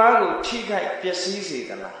သူတစ်ပါးကိုထိခိုက်ပျက်စီးစေ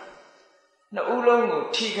သလားနှစ်ဦးလုံးကို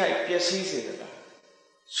ထိခိုက်ပျက်စီးစေသလား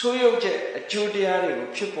ဆိုးရုပ်တဲ့အကျိုးတရားတွေကို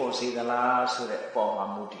ဖြစ်ပေါ်စေသလားဆိုတဲ့အပေါ်မှာ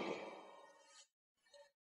မူတည်တယ်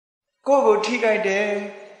ကိုယ့်ကိုထိခိုက်တယ်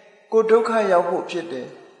ကိုဒုက္ခရောက်ဖို့ဖြစ်တယ်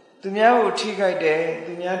သူများကိုထိခိုက်တယ်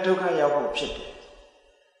သူများဒုက္ခရောက်ဖို့ဖြစ်တယ်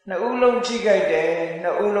နှစ်ဦးလုံးထိခိုက်တယ်နှ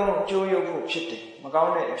စ်ဦးလုံးအကျိုးရောက်ဖို့ဖြစ်တယ်မကော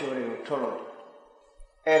င်းတဲ့အကျိုးတွေကိုထုတ်လို့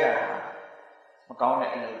အဲ့ဒါမကောင်း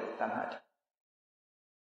တဲ့အလုပ်လို့သတ်မှတ်တယ်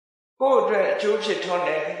ကိုယ့်အတွက်အကျိုးဖြစ်ထွန်း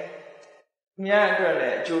တယ်သူများအတွက်လ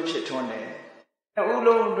ည်းအကျိုးဖြစ်ထွန်းတယ်နှစ်ဦး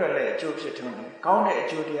လုံးအတွက်လည်းအကျိုးဖြစ်ထွန်းတယ်ကောင်းတဲ့အ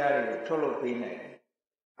ကျိုးတရားတွေကိုထုတ်လို့ပေးနိုင်တယ်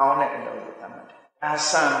ကောင်းတဲ့အလုပ်လို့သတ်မှတ်တယ်အာ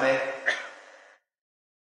ဆံပဲ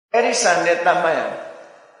အဲ့ဒီဆံနဲ့သတ်မှတ်ရ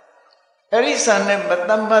အဲ့ဒီဆံနဲ့မ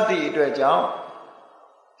သတ်မှတ်သည့်အတွက်ကြောင့်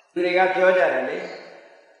သူတွေကပြောကြတယ်လေ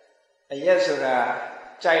အရက်ဆိုတာ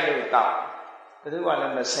ကြိုက်လို့တောက်ဘယ်သူမှလ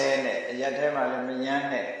ည်းမဆဲနဲ့အရက်ထဲမှာလည်းမယမ်း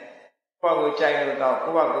နဲ့ကိုယ့်ကိုကြိုက်လို့တောက်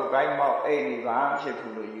ကိုယ့်ကိုကိုင်းမောက်အိတ်နေပါဖြစ်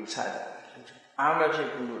ဘူးလို့ယူဆကြတယ်အားမဖြစ်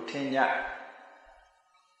ဘူးလို့ထင်ကြ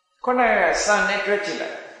ခုနကဆံနဲ့တွဲကြည့်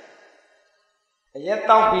လိုက်အရက်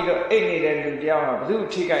တောက်ပြီးတော့အိတ်နေတဲ့လူတယောက်ကဘယ်သူ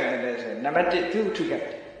ထိခိုက်တယ်လဲဆိုရင်နံပါတ်1သူ့ထိခိုက်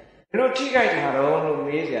တယ်ဘယ်လိုထိခိုက်တာတော့လို့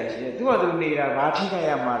မေးစရာရှိတယ်သူကသူနေတာဘာထိခိုက်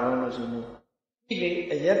ရမှာတော့လို့ဆိုလို့ဒီလေ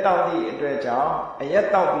အရက်တောက်သည့်အတွက်ကြောင့်အရက်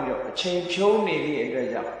တောက်ပြီးတော့အချိန်ဖြုံးနေသည့်အတွက်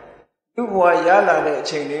ကြောင့်သူ့ဘဝရလာတဲ့အ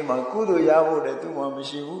ချိန်လေးမှာကုသိုလ်ရဖို့လည်းသူ့မှာမ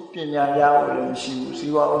ရှိဘူးပညာရဖို့လည်းမရှိဘူးဇီ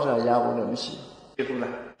ဝဥစ္စာရဖို့လည်းမရှိဘူးဖြစ်ဘူး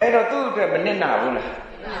လားအဲ့တော့သူ့အတွက်မနစ်နာဘူးလား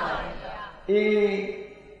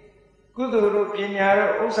ကုသိုလ်တို့ပညာ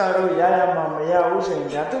တို့ဥစ္စာတို့ရရမှာမရဘူးဆိုရင်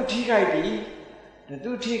ဒါသူထိခိုက်ပြီ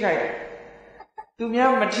သူထိခိုက်တယ်သူ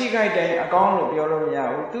များမထိခိုက်တဲ့အကောင်းလို့ပြောလို့မရ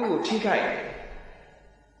ဘူးသူ့ကိုထိခိုက်တယ်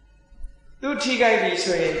သူထိခိုက်ပြီ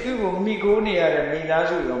ဆိုရင်သူ့ကိုမိကိုးနေရတဲ့မိသား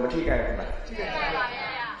စုရောမထိခိုက်ဘူးလားထိခိုက်ပါဗျာ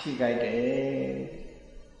ထိခိုက်တယ်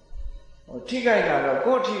ဟိုထိခိုက်တာတော့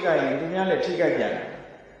ကိုယ်ထိခိုက်ရင်သူများလည်းထိခိုက်ပြန်တယ်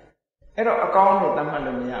အဲ့တော့အကောင်းလို့သတ်မှတ်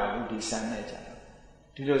လို့မရဘူးဒီစံနဲ့ကြတယ်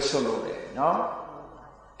ဒီလိုဆုံးလို့တယ်နော်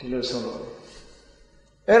ဒီလိုဆုံးလို့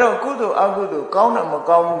အဲ့တော့ကုသိုလ်အကုသိုလ်ကောင်းတယ်မ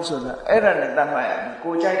ကောင်းဘူးဆိုတာအဲ့ဒါနဲ့သတ်မှတ်ရမယ်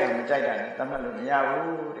ကိုကြိုက်တာမကြိုက်တာနဲ့သတ်မှတ်လို့မရ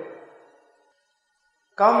ဘူးတဲ့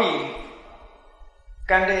ကောင်းပြီ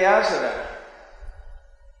ကံတရားဆိုတာ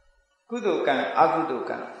ကုသိုလ်ကံအကုသိုလ်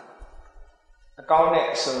ကံအကောင်းတဲ့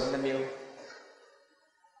အစုံနှမျိုး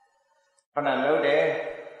ခဏလို့တယ်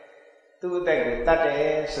သူ့အသက်ကိုတတ်တ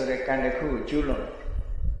ယ်ဆိုတဲ့ကံတစ်ခုကိုကျူးလွန်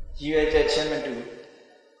ရည်ရွယ်ချက်ချင်းမတူ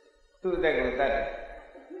သူ့အသက်ကိုတတ်တယ်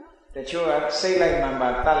တချို့ကစိတ်လိုက်မှန်ပါ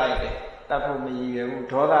တတ်လိုက်တယ်တတ်ဖို့မရည်ရွယ်ဘူး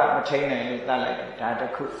ဒေါသမထိန်နိုင်လို့တတ်လိုက်တယ်ဒါတ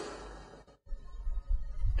စ်ခု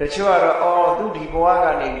တချို့ကတော့သူဒီဘဝက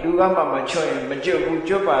နေလူကမှမချွတ်ရင်မကျွတ်ဘူး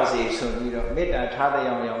ကျွတ်ပါစေဆိုပြီးတော့မေတ္တာထားတဲ့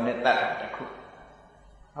အောင်နဲ့တတ်တာတစ်ခု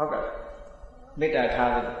ဟုတ်ကဲ့မေတ္တာ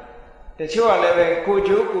ထားတယ်တချို့ကလည်းပဲကို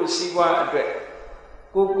ကျိုးကိုစီးပွားအတွက်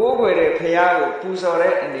cố quê để phải áo phu sò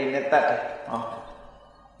đấy anh đi nét tắt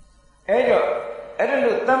ấy rồi ấy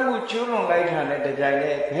lúc tâm của chú lòng lại thằng này để dạy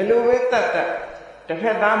này hello với tắt để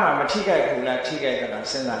phải đám mà thi cái cũng là thi cái là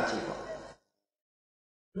sinh ra chỉ có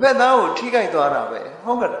phải đám thi cái đó là vậy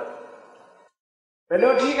không cần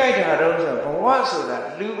hello thi cái thằng đó rồi không có số là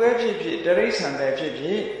lưu về phía đấy sang về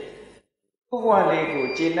phía quốc quan này của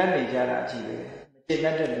trênนั้นနေကြတာကြည့်ပဲtrên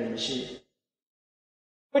นั้นတဲ့လူမရှိ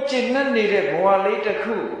ဘူးtrênนั้นနေတဲ့ဘဝလေးတစ်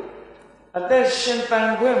ခုအသက်ရှင်သန်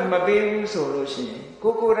ခွင့်မပေးဘူးဆိုလို့ရှိရင်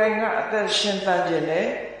ကိုယ်တိုင်ကအသက်ရှင်သန်ခြင်းနဲ့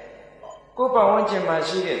ကိုယ်ပတ်ဝန်းကျင်မှာ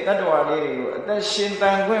ရှိတဲ့တတ္တဝါလေးတွေကိုအသက်ရှင်သ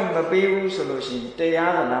န်ခွင့်မပေးဘူးဆိုလို့ရှိရင်တ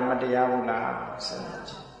ရားလားမတရားဘူးလားစဉ်းစား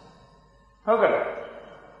ကြည့်ဟုတ်ကဲ့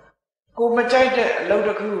ကိုမကြိုက်တဲ့အလုပ်တ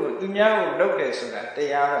စ်ခုကိုသူများကိုလုပ်တယ်ဆိုတာတ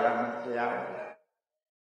ရားလားမတရားဘူးလား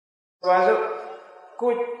ဆိုတော့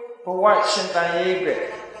ကိုဘဝရှင်သန်ရေးအတွက်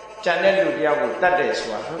ကြံတဲ့လူတယောက်ကိုတတ်တယ်ဆို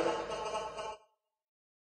တာဟုတ်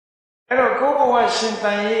အဲ့တော့ကိုဘဝရှင်သ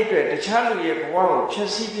န်ရေးအတွက်တခြားလူရဲ့ဘဝကိုဖျက်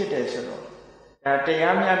ဆီးဖြစ်တယ်ဆိုတော့ဒါတ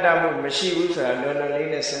ရားမျှတမှုမရှိဘူးဆိုတာလွယ်လွယ်လေး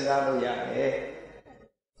နဲ့စဉ်းစားလို့ရတယ်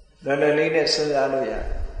လွယ်လွယ်လေးနဲ့စဉ်းစားလို့ရတယ်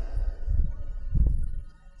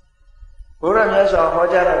ဘုရားမြတ်စွာဟော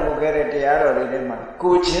ကြားတော်မူခဲ့တဲ့တရားတော်တွေထဲမှာ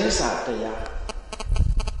ကိုချင်းစာတရား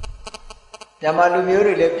မြန်မာလူမျိုး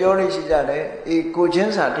တွေလည်းပြောလို့ရှိကြတယ်အေးကိုချ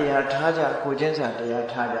င်းစာတရားထားကြကိုချင်းစာတရား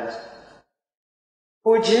ထားကြ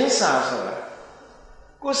ကိုချင်းစာဆိုတာ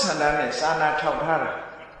ကိုယ်ဆန္ဒနဲ့စာနာထောက်ထားတာ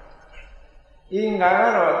အေးငါက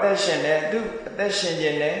တော့အသက်ရှင်တယ်သူအသက်ရှင်ခြ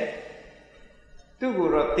င်းနဲ့သူ့ကို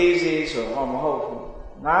တော့သေစေဆိုတော့မဟုတ်ဘူး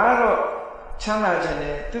ငါကတော့ချမ်းသာခြင်း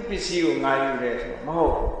နဲ့သူ့ပစ္စည်းကိုငါယူတယ်ဆိုမဟု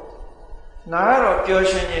တ်ဘူးငါကတော့ပျော်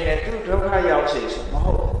ရွှင်ခြင်းနဲ့သူ့ဒုက္ခရောက်စေဆိုမ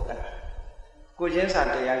ဟုတ်ဘူးကိုချင်းစာ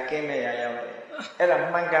တရားကင်းမဲ့ရရောက်တယ်အဲ့ဒါ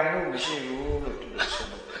မှန်ကန်မှုမရှိဘူးလို့ဒီလိုဆို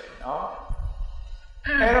လို့ရတယ်နော်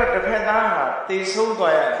အဲ့တော့တစ်ဖက်သားဟာတည်ဆုံး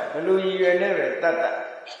သွားရဘယ်လိုရည်ရွယ်နဲ့ပဲတတ်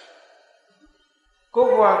ကို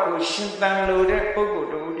ယ့်ဘဝကိုရှင်သန်လို့တဲ့ပုဂ္ဂိုလ်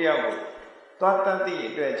တစ်ဦးတယောက်ကိုသွားတတ်သည့်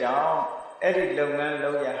အတွက်ကြောင့်အဲ့ဒီလုပ်ငန်း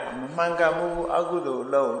လုပ်ရတာမမှန်ကန်မှုအကုသိုလ်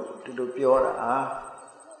လုပ်ဒီလိုပြောတာ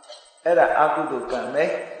အဲ့ဒါအကုသိုလ်ကံပဲ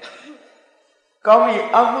ကောင်းပြီ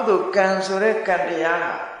အကုသိုလ်ကံဆိုတဲ့ကံတရား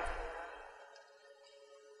ဟာ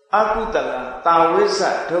အကုသလတာဝိဇ္ဇ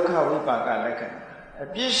ဒုက္ခဝိပါကလက္ခဏာအ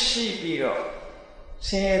ပြစ်ရှိပြီးတော့ဆ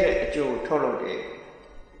င်းရဲတဲ့အကျိုးထုတ်လုပ်တယ်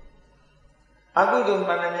အကုသိုလ်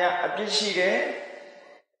မှန်သမျှအပြစ်ရှိတယ်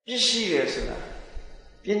ပြစ်ရှိတယ်ဆိုတာ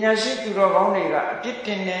ပညာရှိသူတော်ကောင်းတွေကအပြစ်တ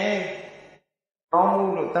င်တယ်ကောင်းမှု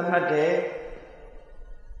လို့သတ်မှတ်တယ်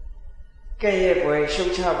ကဲ့ရဲ့ပွဲရှု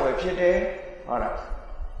တ်ချပွဲဖြစ်တယ်ဟောတာ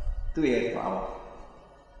သူ့ရဲ့ပါပါ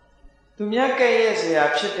သူများကဲ့ရဲ့စရာ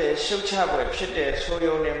ဖြစ်တယ်ရှုတ်ချပွဲဖြစ်တယ်ဆို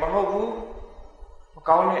ရုံနဲ့မဟုတ်ဘူးမ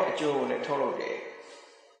ကောင်းတဲ့အကျိုးကိုလည်းထုတ်လုပ်တယ်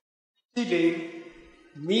ဒီလေ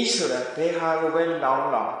မိဆိုတာဘယ်ဟာကိုပဲလောင်း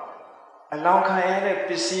လောင်းအလောင်းခံရတဲ့ပ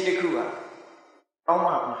စ္စည်းတစ်ခုဟာကောင်း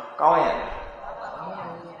မှာကောင်းရလား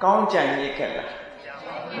ကောင်းကြံရစ်ခဲ့လား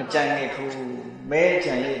မကြံရစ်ဘူးမဲ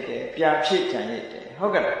ကြံရစ်တယ်ပြာဖြစ်ကြံရစ်တယ်ဟု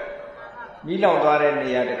တ်ကဲ့မိလောင်သွားတဲ့နေ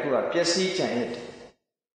ရာတစ်ခုကပျက်စီးကြံရစ်တယ်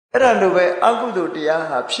အဲ့ဒါလိုပဲအကုသိုလ်တရား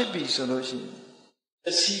ဟာဖြစ်ပြီဆိုလို့ရှိရင်ပျ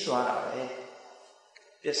က်စီးသွားတာပဲ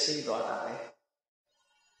ပျက်စီးသွားတာပဲ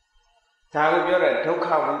ဒါကိုပြောတဲ့ဒုက္ခ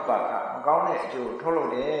ဝိပါကမကောင်းတဲ့အကျိုးထုတ်လု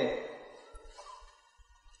ပ်တယ်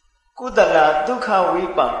ကုသလဒုက္ခဝိ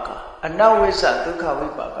ပါကအနဝိဇ္ဇဒုက္ခဝိ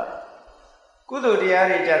ပါကကုသိုလ်တရား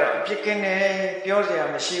တွေကြတော့အပြစ်ကင်းတယ်ပြောစရာ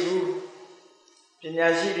မရှိဘူးပညာ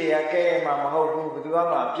ရှိတွေကကဲမှာမဟုတ်ဘူးဘယ်သူ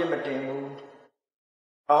မှအပြစ်မတင်ဘူး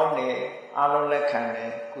ကောင်းတယ်အလုံးလက်ခံတ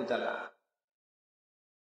ယ်ကုသလ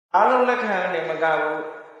အလုံးလက်ခံတယ်မကဘူး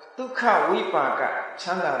ဒုက္ခဝိပါကချ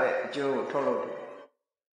မ်းသာတဲ့အကျိုးကိုထုတ်လုပ်တယ်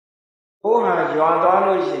ဘိုးဟာရွာသွား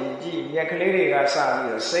လို့ရှိရင်ကြည့်မြက်ကလေးတွေကစပြီး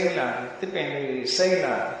တော့စိမ့်လာတစ်ပင်လေးတွေစိမ့်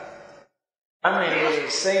လာအမင်းလေးတွေ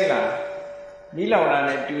စိမ့်လာမိလောင်လာ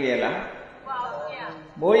နဲ့တူရလား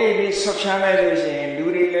မိုးရိပ်လေးဆွဖြန်းလိုက်လို့ရှိရင်လူ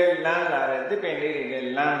တွေလည်းလန်းလာတယ်တစ်ပင်လေးတွေလ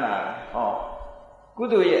ည်းလန်းလာတယ်ဟောကု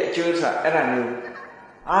သိုလ်ရဲ့အကျိုးဆိုအဲ့ဒါမျိုး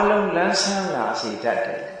အလုံးလန်းဆန်းလာစေတတ်တ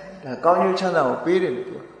ယ်ဒါကောင်းကျိုးချမ်းသာကိုပေးတယ်လို့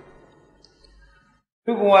ပြော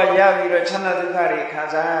သူ့ဘဝရပြီးတော့ချမ်းသာဒုက္ခတွေခံ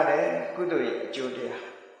စားရတယ်ကုသိုလ်ရဲ့အကျိုးတရား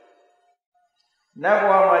နတ်ဘ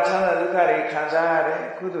ဝမှာချမ်းသာဒုက္ခတွေခံစားရတယ်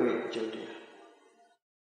ကုသိုလ်ရဲ့အကျိုးတရား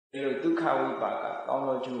ဒီလိုဒုက္ခဝိပါကကောင်း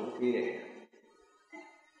သောကျိုးကိုပေးတယ်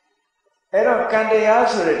အဲ့တော့ကံတရား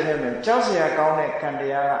ဆိုတဲ့ထဲမှာကြောက်စရာကောင်းတဲ့ကံတ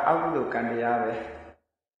ရားကအကုသိုလ်ကံတရားပဲ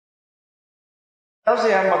ကြောက်စ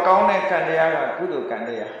ရာမကောင်းတဲ့ကံတရားကကုသိုလ်ကံတ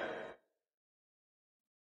ရား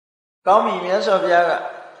ကောင်းပြီမြတ်စွာဘုရားက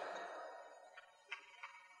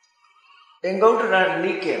အင်္ဂုတ္တရ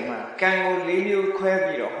နိကေမှာကံကို၄မျိုးခွဲ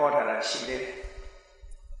ပြီးတော့ဟောထားတာရှိတယ်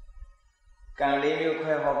ကံ၄မျိုး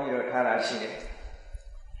ခွဲဟောပြီးတော့ထားတာရှိတယ်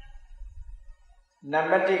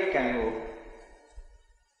Number 1 can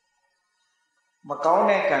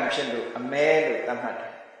Macone can chill a male with the matter.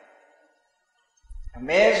 A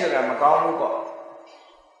male with a Macon.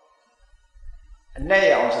 A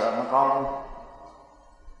nay also a Macon.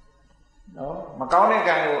 No, Macone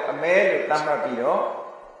can go a male with Tamapido.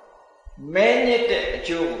 Many a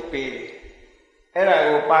Jew pay. Era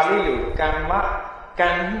go Palilu, Canna,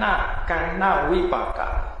 Wipaka.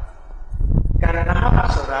 Canna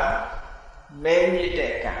Sora, many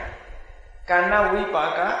deca. Canna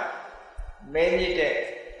Wipaka, many de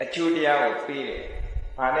a Judia of pay.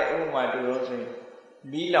 Pade Uma do Rosary.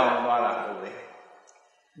 Milan Walla away.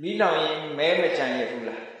 Milan Meme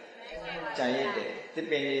Chayula. Chayete,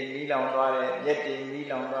 tipping Milan Walla, yet in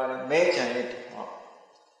Milan Walla, May Chayet.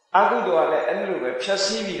 Agudoale and Luke,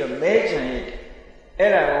 Chassi the May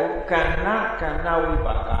Era Canna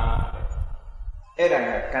Wipaka.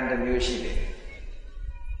 Era Candamushi.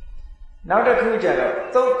 Now the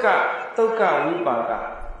Kujaro, Toka Wipaka.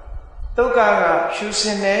 Toka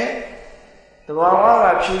Shusene, the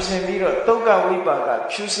Wawa choosing Miro, Toka Wipaka,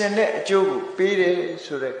 choosing a joke, Pede,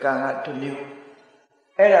 so the Kanga to new.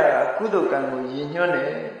 Era Kudokan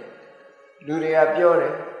Yinone, Luria Biore,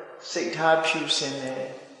 Sikha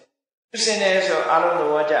Pusine. Pusine, so Alon the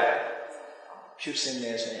Waja.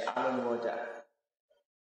 Pusine, so Alon the Waja.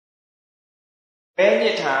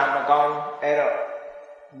 Many time ago, error.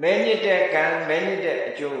 Many day can, many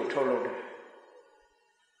day Joe told.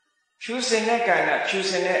 Choosing a kind of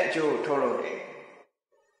choosing a Joe told.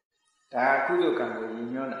 Da Kudokan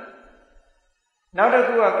Yinona. Now that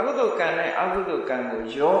you are Kudokan,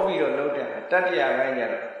 Agudokan, Jovi or Loda, Tatia Vanya.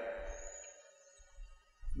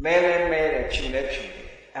 Mele, Chune,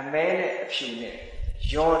 a mele, a pune,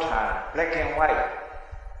 Jota, black and white,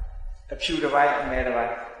 a pewter white, a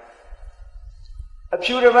medawine. A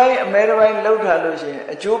pewter white, a medawine, Lota Lucian,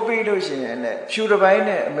 a joby Lucian, and a pewter wine,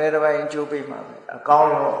 a medawine, joby, a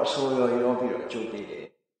cow, a soil, yobi, joby.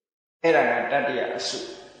 Era, Tatia, a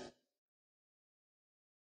soup.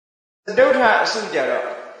 The Dota Sujaro,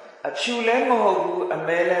 a Chule Mahobu, a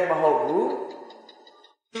mele Mahobu.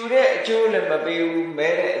 Today, Jolem Mabu,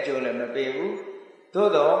 Mare Jolem Mabu,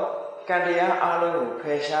 Todo, Candia Alu,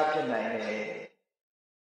 Pesha Pinay.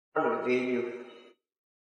 Alu, you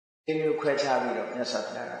Quetabi,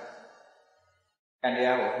 Nasatara.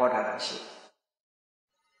 Candia, what are she?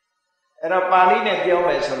 A Palina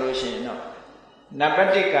Biome solution, no.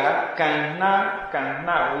 Nabatica,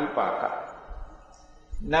 Canna Wipaka.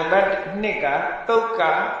 Nabatica,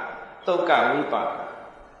 Toka Wipaka.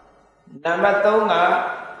 Namatonga.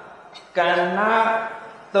 Kana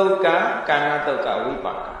toka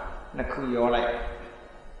wipaka. Nakuyolai.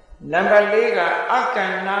 Number lega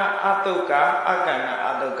akana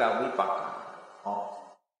atoka wipaka. Oh.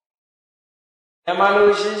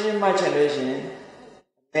 Namalu shin machalation.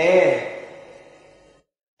 Many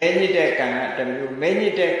de kana the many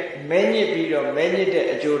video, many de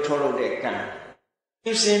a Joe Tolo de can.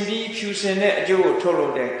 Pusin be pusin a Joe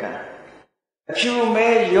Tolo de can. A few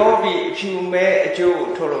may yobi, a few may a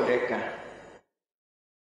Joe Tolo deca.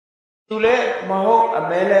 Tule Maho, a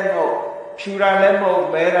melemo, Pura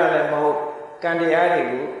lemo, Mera lemo,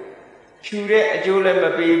 Candiarigu, Pure a Jolem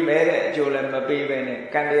Mabe, Mera Jolem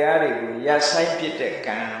Mabe, Candiarigu, Yasai Pite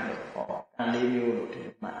can, and leave you to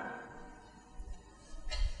man.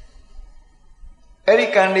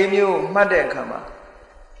 Eric and leave you, Mother Kama.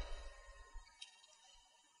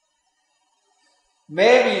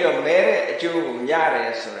 Maybe your married Jew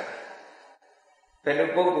Yare Sura.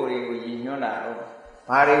 Pelupogo Yinona,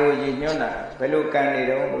 Mario Yinona, Pelucan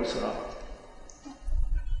Usura.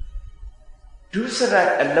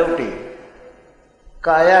 Dusra a lodi.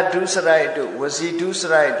 Kaya Dusrai do, was he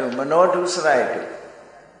Dusrai do, Mano Dusrai do.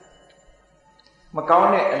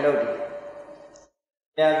 Macone a lodi.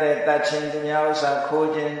 Yeah, that change in house are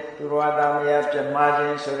cogent, Ruadam Yap,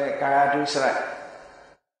 margin, so that Kaya Dusrai.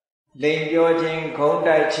 Lane Georgin, Cold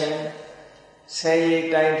Dichin, say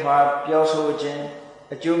time for Piosogin,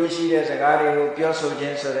 a Jumishi as a guardian,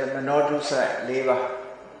 Piosogin, so that Manodusa, Leva.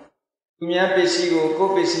 Miapisigo,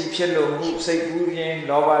 Copisi, Pillow, say Gujin,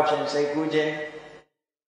 Lovachin, say Gujin.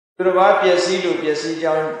 Turabapia Silu,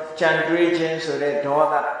 Piasijan, Chandrijin, so that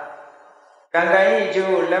Dona. Kangai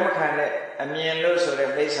Joe, Lemkane, a Mian so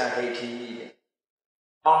that Mesa Haiti.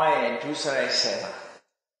 Only Dusa 7.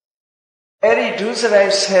 Eri Dusrai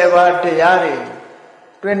Seva Deyari,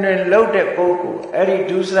 when loaded Boku, Eri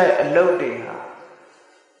Dusrai loaded her.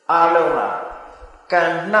 Alona,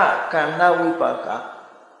 Kana Wipaka.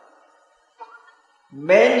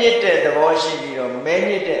 Many dead the washing you,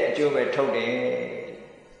 many dead Jove told it.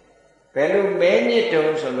 Pelu many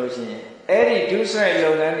tones solution, အဲ့ဒီဒုစရိုက်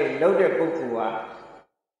လုပ်ငန်းတွေလုပ်တဲ့ပုဂ္ဂိုလ်ဟာ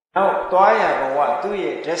နောက်သွားရဘဝသူ့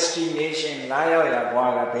ရဲ့ destination လာရောက်ရဘဝ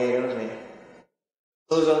ကဘယ်လိုဆိုရင်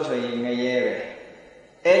သို့ဆုံးဆိုရင်ငရဲပဲ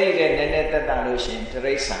အဲ့ဒီတဲ့နည်းနည်းတက်တာလို့ရှိရင်တိ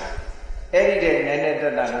ရစ္ဆာန်အဲ့ဒီတဲ့နည်းနည်းတ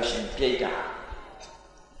က်တာလို့ရှိရင်ပြိတ္တာ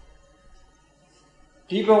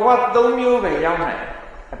ဒီဘဝ၃မျိုးပဲရောက်နိုင်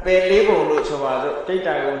အပယ်၄ပုံလို့ဆိုပါစို့ပြိတ္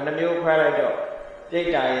တာကို2မျိုးခွဲလိုက်တော့ပြိ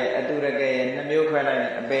တ္တာရဲ့အတုရကရဲ့2မျိုးခွဲလိုက်ရ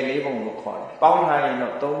င်အပယ်၄ပုံလို့ခေါ်တယ်ပေါင်းထားရင်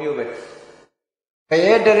တော့3မျိုးပဲင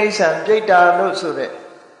ရဲတိရစ္ဆာန်ပြိတ္တာလို့ဆိုတဲ့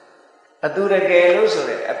အတုရကလို့ဆို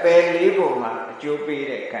တဲ့အပယ်၄ပုံမှာအကျိုးပေး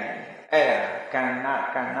တဲ့ကံအဲ့ဒါ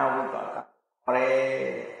ကံနာဝိပါကခေါ်တ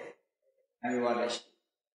ယ်မျိုးပါလေ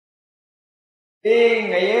အေး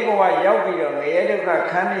ငရဲဘဝရောက်ပြီးတော့ငရဲဒုက္ခ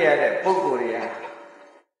ခံရတဲ့ပုဂ္ဂိုလ်တွေဟာ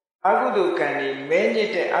အကုသိုလ်ကံတွေမဲညစ်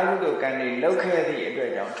တဲ့အကုသိုလ်ကံတွေလောက်ခဲ့သည့်အတွ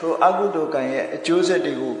က်ကြောင့်ထိုအကုသိုလ်ကံရဲ့အကျိုးဆက်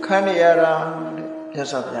တွေကိုခံရတာတဲ့မြတ်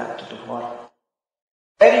စွာဘုရားတူဟောတာ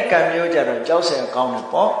အဲ့ဒီကံမျိုးကြတော့ကြောက်စရာကောင်းတယ်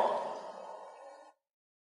ပေါ့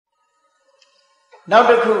နောက်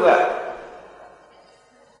တစ်ခုက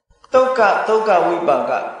သုက္ကဝိပါ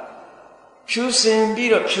ကဖြူစင်ပြီး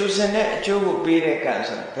တော့ဖြူစင်တဲ့အကျိုးကိုပေးတဲ့ကံ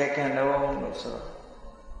ဆိုဘယ်ကံတော့လို့ဆိုတော့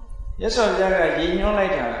မြတ်စွာဘုရားကရည်ညွှန်းလို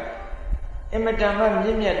က်တာအမတန်မှမြ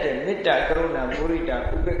င့်မြတ်တဲ့မေတ္တာကရုဏာမုဒိတာ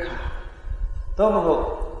ဥပေက္ခတော့မဟုတ်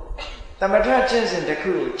သမထကျင့်စဉ်တစ်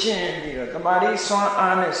ခုကိုကျင့်ပြီးတော့တမာတိစွမ်း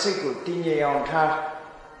အားနဲ့စိတ်ကိုတည်ငြိမ်အောင်ထား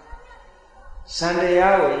စံတ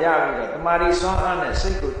ရားကိုရပြီးတော့တမာတိစွမ်းအားနဲ့စိ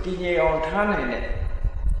တ်ကိုတည်ငြိမ်အောင်ထားနိုင်တဲ့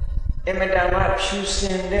အမတန်မှဖြူစ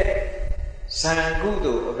င်တဲ့ဇံကု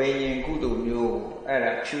သိုလ်အဘိညာဉ်ကုသိုလ်မျိုးအဲ့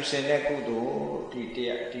ဒါဖြူစင်တဲ့ကုသိုလ်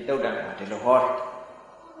ဒီတုတ်တံမှာဒီလိုဟောတယ်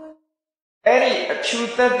အဲ့ဒီအဖြူ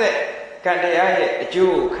သက်တဲ့ကံတရားရဲ့အ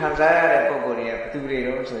ကျိုးကိုခံစားရတဲ့ပုဂ္ဂိုလ်တွေကဘယ်သူတွေ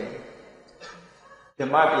တော့ဆိုရင်ဓ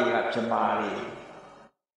မ္မပြေကဓမ္မာတွေ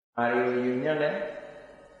အာရီကိုယူညက်လဲ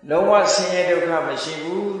လုံးဝဆင်းရဲဒုက္ခမရှိ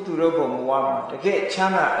ဘူးသူတို့ဘုံဘဝမှာတကယ်ချ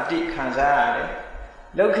မ်းသာအတိခံစားရတယ်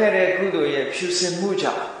လုပ်ခဲ့တဲ့ကုသိုလ်ရဲ့ဖြူစင်မှု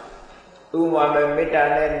ကြောင့်ဥပမာမေတ္တာ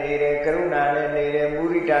နဲ့နေတယ်ကရုဏာနဲ့နေတယ်မု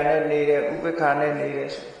ဒိတာနဲ့နေတယ်ဥပေက္ခနဲ့နေတယ်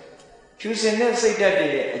ဆိုဖြူစင်တဲ့စိတ်ဓာတ်တွေ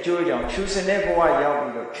ရဲ့အကျိုးကြောင့်ဖြူစင်တဲ့ဘဝရောက်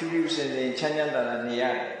ပြီးတော့ဖြူစင်ချမ်းချမ်းသာသာနေရ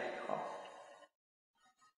တယ်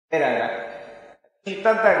အဲ့ဒါကဒီတ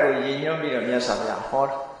တ်ကိုရည်ညွှန်းပြီးတော့မြတ်စွာဘုရားဟောတ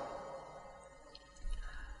ယ်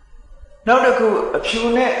နောက်တစ်ခုအဖြူ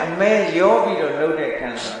နဲ့အမဲရောပြီးတော့လုပ်တဲ့ကံ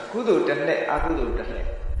ဆိုတာကုသိုလ်တစ်လက်အကုသိုလ်တစ်လက်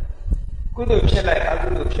ကုသိုလ်ဖြစ်လိုက်အကု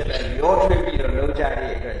သိုလ်ဖြစ်လိုက်ရောထွေးပြီးတော့လုပ်ကြ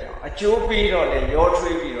တဲ့အတွက်ကြောင့်အကျိုးပြီးတော့လည်းရော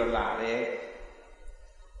ထွေးပြီးတော့လာတယ်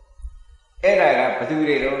အဲ့ဒါကဘယ်သူ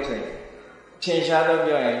တွေတော့ဆိုရင်ထင်ရှားတော့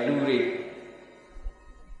ပြောရင်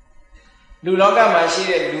လူလောကမှာရှိ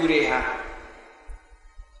တဲ့လူတွေဟာ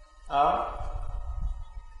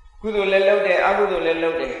ကုသိုလ်လည်းလုပ်တယ်အကုသိုလ်လည်းလု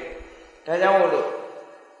ပ်တယ်ဒါကြောင့်မို့လို့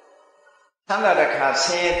သံဃာတခါဆ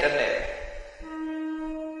င်းရဲတက်လက်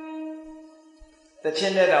တခြ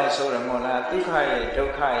င်းတဲ့တောင်ဆိုရမို့လားဒုက္ခရဲ့ဒု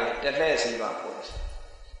က္ခရဲ့တက်လက်စီပါပို့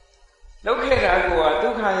လုပ်ခဲ့တာကဒု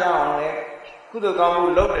က္ခရအောင်လဲကုသိုလ်ကောင်းမှု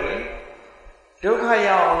လုပ်တယ်လေဒုက္ခရ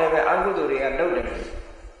အောင်လည်းပဲအကုသိုလ်တွေကလုပ်တယ်လေ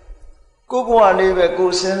ကိုယ်ဘဝလေးပဲကို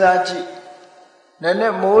ယ်စဉ်းစားကြည့်နည်းန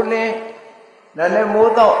ည်း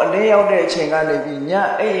မိုးတော့အလင်းရောက်တဲ့အချိန်ကနေပြီးည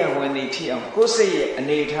အိပ်ရဝင်နေထိအောင်ကိုယ်စိတ်ရဲ့အ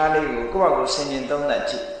နေထားလေးကိုကိုယ့်ဘာကိုဆင်ခြင်သုံးသပ်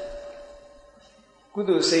ကြည့်ကု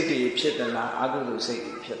သိုလ်စိတ်တွေဖြစ်သလားအကုသိုလ်စိတ်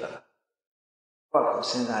တွေဖြစ်သလားကိုယ့်ဘာကို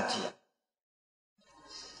စဉ်းစားကြည့်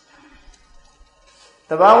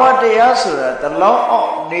တဘာဝတရားဆိုတာthe law of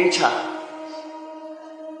nature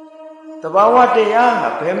တဘာဝတရားဟာ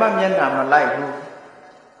ဘယ်မှမျက်နှာမလိုက်ဘူး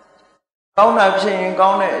ကောင်းတာဖြစ်ရင်ကော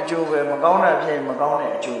င်းတဲ့အကျိုးပဲမကောင်းတာဖြစ်ရင်မကောင်း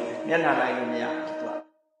တဲ့အကျိုးပဲမျက်နှာလိုက်လို့မရဘူးသူက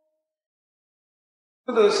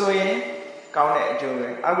ကုသိုလ်ဆိုရင်ကောင်းတဲ့အကျိုးပဲ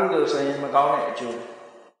အကုသိုလ်ဆိုရင်မကောင်းတဲ့အကျိုးပဲ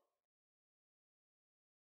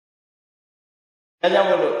ဒါကြောင့်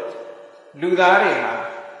မို့လို့လူသားတွေဟာ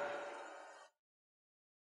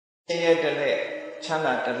ဆင်းရဲတဲ့လက်ချမ်း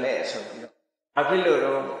သာတဲ့လက်ဆိုပြီးတော့အဖြစ်လို့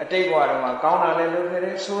တော့အတိတ်ဘဝတုန်းကကောင်းတာလည်းလုပ်ခဲ့တ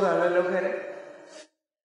ယ်ဆိုးတာလည်းလုပ်ခဲ့တယ်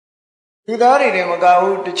လူသားတွေလည်းမက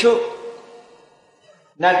ဘူးတချို့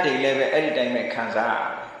နတ်တွေလည်းပဲအဲ့ဒီတိုင်းပဲခံစားရ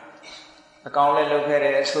တယ်အကောင်းလည်းလုပ်ခဲ့တ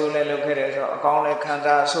ယ်အဆိုးလည်းလုပ်ခဲ့တယ်ဆိုတော့အကောင်းလည်းခံ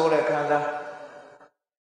စားအဆိုးလည်းခံစား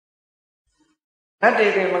နတ်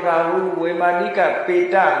တွေမကဘူးဝေမာနိကပေ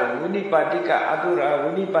တလို့ဝိနိပါတိကအတုရာဝိ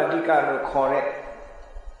နိပါတိကလို့ခေါ်တဲ့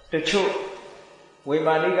တချို့ဝေ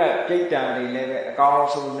မာနိကပြိတ္တာတွေလည်းပဲအကောင်း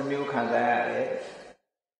ဆုံးနှမျိုးခံစားရတယ်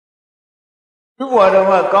သူ့ဘဝတော်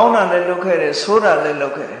မှာကောင်းတာလည်းလုပ်ခဲ့တယ်ဆိုးတာလည်းလု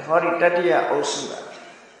ပ်ခဲ့တယ်ဟောဒီတတိယအုပ်စုက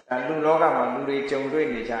လူလောကမှာလူတွေကြုံတွေ့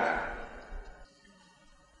နေကြ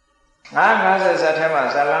တာ50ဇတ်ထဲမှာ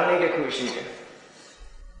ဇာလန်းလေးတစ်ခုရှိတယ်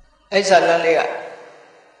အဲ့ဇာလန်းလေးက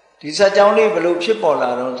ဒီဇာကြောင်းလေးဘယ်လိုဖြစ်ပေါ်လာ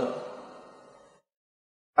တော့ဆို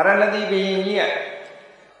အရဏတိဘုရင်ကြီးက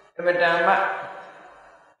အမတန်မှ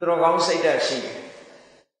သူတော်ကောင်းစိတ်ဓာတ်ရှိတယ်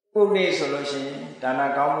ပုဂ္ဂိုလ်ဆိုလို့ရှိရင်ဒါန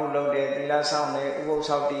ကောင်းမှုလုပ်တယ်သီလဆောင်တယ်ဥပုသ်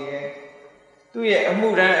ဆောက်တည်တယ်သူ့ရဲ့အမှု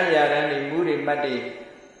ရန်အရာရန်တွေမူတွေမှတ်တွေ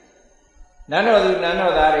နန်းတော်သူနန်း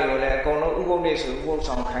တော်သားတွေကိုလည်းအကုန်လုံးဥပုသ်နေ့ဆိုဥပုသ်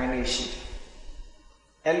ဆောင်ခိုင်းနေရှိတယ်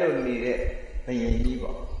အဲ့လိုနေတဲ့ဘုရင်ကြီး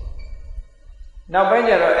ပေါ့နောက်ပိုင်း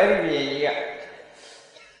ကျတော့အဲ့ဒီဘုရင်ကြီးက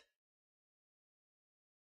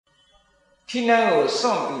ထိနန်းကိုစွ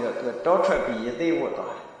န့်ပြီးတော့သူတောထွက်ပြီးရသေးဝတ်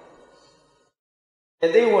သွားတ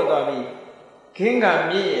ယ်ရသေးဝတ်သွားပြီးခင်းက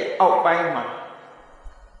မြစ်ရဲ့အောက်ပိုင်းမှာ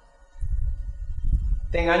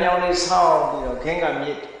သင်္ကန်းကျောင်းလေးဆောက်ပြီးတော့ခင်းကမြ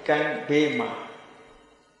စ်ကမ်းဘေးမှာ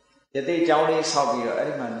ရသေးကျောင်းလေးဆောက်ပြီးတော့အဲ့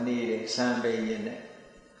ဒီမှာနေတယ်စံပေရင်နဲ့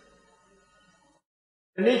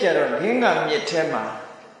ဒီနေ့ကျတော့ခင်းကမြစ်ထဲမှာ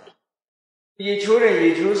ရေချိုးတဲ့ရေ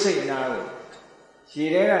ချိုးစိတ်နာကိုရေ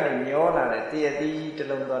ထဲကနေမျောလာတဲ့တရသီးတစ်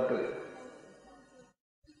လုံးသွားတွေ့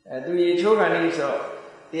သူရေချိုးကန်လေးဆို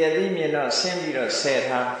တရသီးမြင်တော့ဆင်းပြီးတော့ဆယ်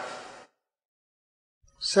ထား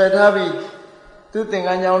ပြီးသူသင်္က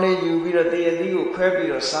န်းကျောင်းလေးယူပြီးတော့တရသီးကိုခွဲပြီး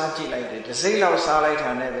တော့စားကြည့်လိုက်တယ်တစ်စိမ့်လောက်စားလိုက်တာ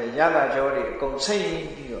နဲ့ပဲရတာကြောတွေအကုန်ဆိတ်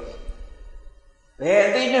ပြီးတော့ဘယ်အ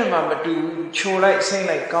သိနဲ့မှမတူဘူးချိုလိုက်ဆိမ့်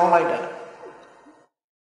လိုက်ကောင်းလိုက်တာ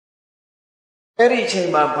အဲ့ဒီအချိန်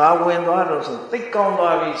မှာဘာဝင်သွားလို့ဆိုသိကောင်း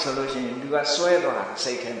သွားပြီဆိုလို့ရှိရင်သူကဆွဲသွားတာ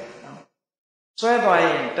စိတ်ထဲမှာနော်ဆွဲသွားရ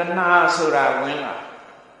င်တဏှာဆိုတာဝင်လာ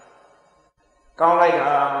ကောင်းလိုက်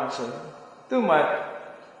တာဆိုသူ့မှာ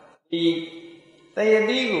ဒီတရ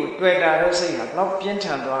သီးကိုတွေ့တာတဲ့စိတ်ဟာဘလောက်ပြင်းထ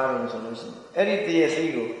န်သွားတယ်ဆိုလို့ရှိရင်အဲ့ဒီတရ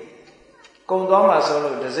သီးကိုကုံသွားမှဆို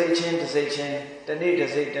လို့တစ်စိတ်ချင်းတနေ့တ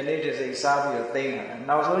စ်စိတ်စားပြီးတော့သိမ်းလာ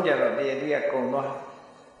နောက်ဆုံးကျတော့တရသီးကကုံသွား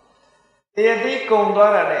တရသီးကုံ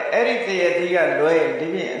သွားတာနဲ့အဲ့ဒီတရသီးကလွဲရင်ဒီ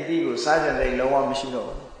ပြင်အသီးကိုစားကြတဲ့လုံးဝမရှိတော့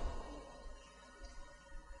ဘူး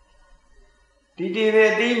ဒီတရ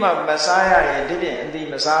သီးမှမစားရရင်ဒီပြင်အသီး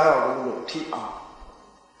မစားတော့ဘူးလို့ထိအောင်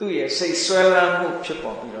သူ့ရဲ့စိတ်ဆွဲလန်းမှုဖြစ်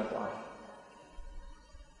ပေါ်ပြီးတော့သွား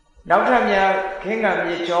နောက်ထပ်များခင်းက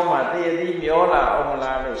မြေကျောမှာတရသီးမျောလာအောင်မ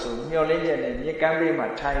လားလို့ဆိုမျောလင်းချက်နဲ့မြေကမ်းဘေးမှာ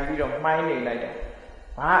ထိုင်ပြီးတော့မှိုင်းနေလိုက်တယ်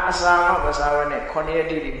ဘာအစာမှမစားဘဲနဲ့9ရက်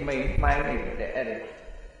တိတိမှိုင်းနေတယ်အဲ့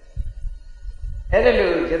ဒါလို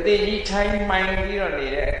ယတိကြီးထိုင်မှိုင်းပြီးတော့နေ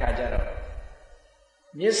တဲ့အခါကျတော့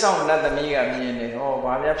မြစ်ဆောင်လက်သမီးကမြင်တယ်ဟော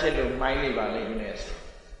ဘာများဖြစ်လို့မှိုင်းနေပါလိမ့်မယ်ဆို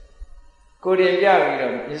ကိုတင်ပြပြီး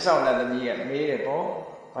တော့မြစ်ဆောင်လက်သမီးကမေးတယ်ပေါ့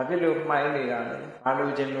ဘာဖြစ်လို့မှိုင်းနေတာလဲဘာ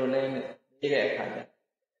လို့ခြင်းလို့လဲနဲ့မေးတဲ့အခါကျ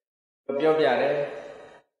ပြောပြတယ်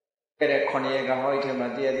အဲ့ဒါ9ရက်ကဟောဒီထဲမှာ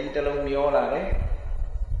တရသီးတစ်လုံးမျောလာတယ်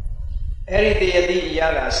အဲ့ဒီတရသီးရ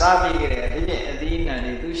တာစားပြီးကြတယ်ဒီပြင်အသီးနှံ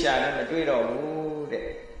တွေသူ့ရှာလည်းမတွေ့တော့ဘူးတဲ့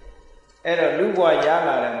အဲ့တော့လူဘဝရ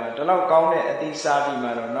လာတယ်မှာဒီလောက်ကောင်းတဲ့အသီးစားပြီးမှ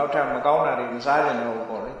တော့နောက်ထပ်မကောင်းတာတွေမစားကြတော့ဘူး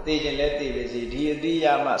ပေါ့လေသိခြင်းလဲသိပါစေဒီအသီးရ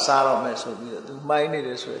မှစားတော့မယ်ဆိုပြီးတော့သူမှိုင်းနေတ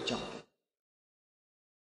ယ်ဆိုတဲ့အကြောင်း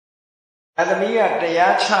အသမီးကတ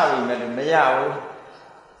ရားချပြီမဲ့မရဘူး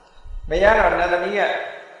မရတော့နတ်သမီးက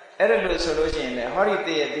အဲ့ဒါလို့ဆိုလို့ရှိရင်လေဟောဒီတ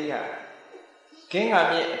ရသီးဟာခင်းက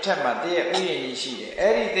မြေအထက်မှာတရဥယျာဉ်ကြီးရှိတယ်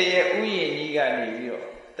အဲ့ဒီတရဥယျာဉ်ကြီးကနေပြီးတော့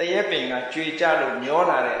တရပင်ကကြွေကြလို့မျော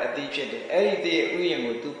လာတဲ့အသီးဖြစ်တယ်အဲ့ဒီတရဥယျာဉ်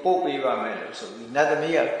ကိုသူပို့ပေးပါမယ်လို့ဆိုပြီးနတ်သ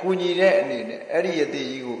မီးကကူညီတဲ့အနေနဲ့အဲ့ဒီအသီး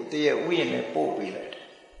ကြီးကိုတရဥယျာဉ်နဲ့ပို့ပေးလိုက်တယ်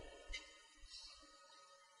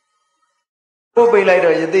ပို့ပေးလိုက်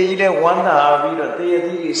တော့ယသိကြီးလည်းဝမ်းသာပြီးတော့တရ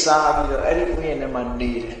သီးကြီးစားပြီးတော့အဲ့ဒီဥယျာဉ်ထဲမှာ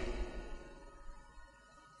နေတယ်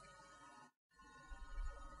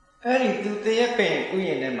အဲ့ဒီသူတရပင်ဥ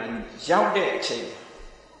ယျာဉ်ထဲမှာရောက်တဲ့အချိန်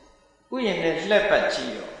ဥယျာဉ်နဲ့လှက်ပတ်ကြ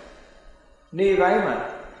ည့်တော့နေပိုင်းမှာ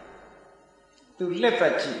သူလှက်ပ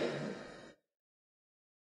တ်ကြည့်တယ်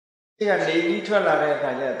ဒီကနေကြီးထွက်လာတဲ့အခါ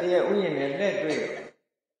ကျတရဥယျာဉ်နဲ့လက်တွေ့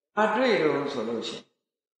အတွေ့လို့ဆိုလို့ရှိ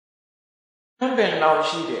ရင်အပင်လောက်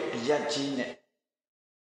ရှိတဲ့အရက်ကြီးနဲ့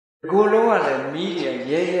ဒီကိုယ်လုံးကလည်းမီးတွေ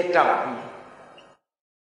ရဲတောက်ပြီး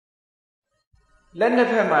လက်နှစ်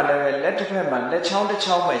ဖက်မှာလည်းပဲလက်တစ်ဖက်မှာလက်ချောင်းတစ်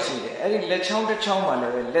ချောင်းပဲရှိတယ်အဲ့ဒီလက်ချောင်းတစ်ချောင်းမှာလ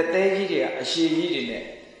ည်းပဲလက်သေးကြီးတွေကအရှည်ကြီးတွေနဲ့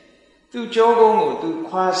သူ့ကြောကုန်းကိုသူ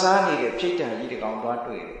ခွာစားနေတဲ့ဖိတ်တံကြီးတကောင်သွား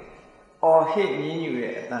တွေ့တယ်အော်ဟစ်မြင်းညူ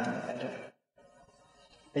ရဲ့အတန်နဲ့အဲ့ဒါ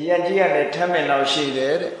အရက်ကြီးကလည်းထမ်းမဲ့လောက်ရှိတ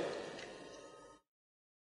ယ်တဲ့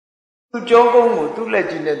သူ့ကြောကုန်းကိုသူ့လက်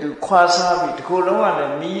ကြီးနဲ့သူခွာစားပြီးဒီကိုယ်လုံးကလ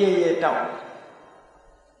ည်းမီးရဲတောက်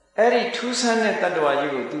အဲ့ဒီထူးဆန်းတဲ့တတ္တဝါ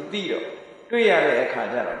ကြီးကိုသူသိတော့တွေ့ရတဲ့အခါ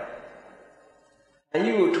ကျတော့အ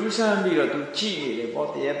ကြီးကိုထူးဆန်းပြီးတော့သူကြည့်နေတယ်ပေါ့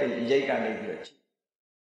တရပင်အရိပ်ကနေပြီးတော့ကြည့်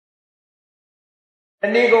အ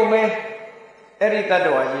နေကုန်မဲအဲ့ဒီတတ္တ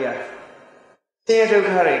ဝါကြီးဟာတေဒုက္ခ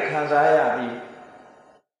တွေခံစားရပြီး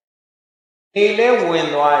နေလဲဝင်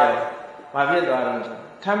သွားရောဘာဖြစ်သွားလဲဆို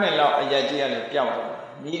ထမ်းမဲ့လောက်အရက်ကြီးကလည်းပျောက်သွား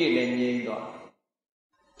မီးတွေလည်းငြိမ်းသွား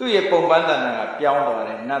သူ့ရဲ့ပုံပန်းတဏ္ဍာကပြောင်းသွားတ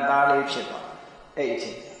ယ်နတ်သားလေးဖြစ်သွားအဲ့အ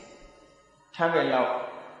ချိန်ထမ်းမဲ့လောက်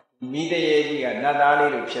မိတရေကြီးကနတ်သား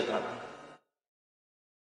လေးလိုဖြစ်သွားတယ်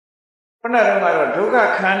ခုနကတော့ဒုက္ခ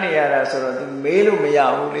ခံနေရတာဆိုတော့သူမေးလို့မရ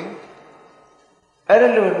ဘူးလေအဲ့ဒါ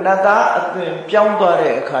လို့နတ်သားအသွင်ပြောင်းသွား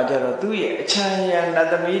တဲ့အခါကျတော့သူ့ရဲ့အချမ်းရံနတ်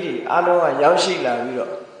သမီးတွေအလုံးကရောက်ရှိလာပြီး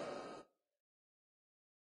တော့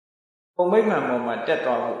ဘုံမိမ့်မှန်ပေါ်မှာတက်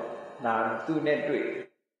သွားဖို့ဒါသူနဲ့တွေ့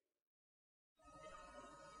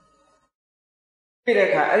တဲ့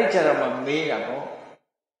အခါအဲ့ဒီကျတော့မှမေးတာပေါ့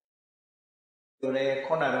ဆိုလေ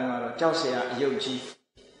ခုနကတော့ကြောက်စရာအယုတ်ကြီး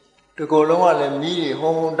ဒီကိုယ်လုံးကလည်းမီးတွေ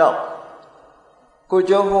ဟုံဟုံတောက်ကို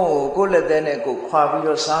ကျောင်းကုန်းကိုကိုလက်သေးနဲ့ကိုခွာပြီး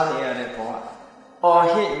တော့စားနေရတဲ့ဘဝအော်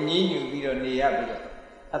ဟစ်ညင်းညူပြီးတော့နေရပြီးတော့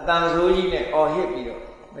အတန်ဆိုးကြီးနဲ့အော်ဟစ်ပြီးတော့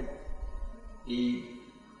ဒီ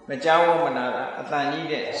မကြောက်ဝမနာတာအတန်ကြီး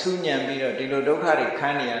နဲ့ဆူညံပြီးတော့ဒီလိုဒုက္ခတွေခံ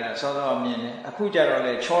နေရတာစောစောမြင်တယ်အခုကျတော့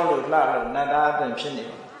လေချောလို့လှလို့နတ်သားအသွင်ဖြစ်နေ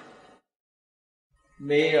တယ်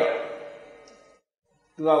မေးတော့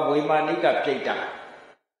သူကဝေမာနိကပြိတ္တာ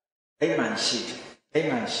အိမ်မှန်ရှိအိမ်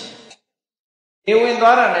မှန်ရှိနေဝင်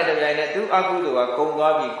သွားတာနဲ့တပြိုင်နက်သူအကုသိုလ်ကကုံ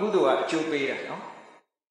သွားပြီးကုသိုလ်ကအကျိုးပေးတာနော်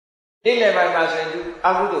နေ့လယ်ပိုင်းမှာဆိုရင်သူ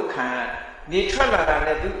အကုသိုလ်ခံနေထွက်လာတာ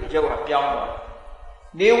နဲ့သူရုပ်ကပြောင်းသွား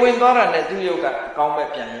နေဝင်သွားတာနဲ့သူရုပ်ကအကောင်းပဲ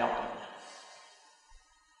ပြန်ရောက်တယ်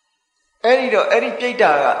အဲ့ဒီတော့အဲ့ဒီပြိတ္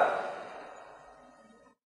တာက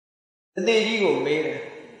အသေးကြီးကိုမေးတယ်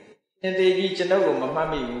အသေးကြီးကျွန်ုပ်ကိုမမှတ်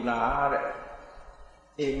မိဘူးလားတဲ့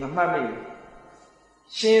အေးမမှတ်မိဘူး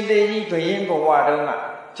ရှင်သေးကြီးဘယင်းဘဝတုန်းက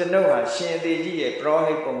ကျွန်ုပ်ဟာရှင်သေးကြီးရဲ့ပရော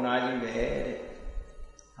ဟိတ်ပုံနာကြီးပဲတဲ့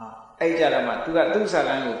ဟာအဲ့ကြတော့မှသူကသူ့ဇာလ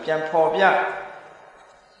န်းကိုပြန်ဖော်ပြ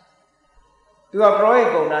သူကပရောဟိတ်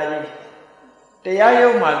ပုံနာကြီးတရား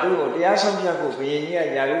ရုံးမှာသူ့ကိုတရားဆုံးဖြတ်ဖို့ဘယင်းကြီး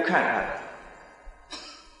ကယာရုခန့်ထားတယ်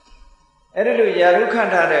အဲ့ဒီလိုယာရုခန့်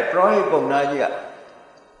ထားတဲ့ပရောဟိတ်ပုံနာကြီးက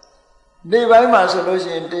နေပိုင်းမှာဆိုလို့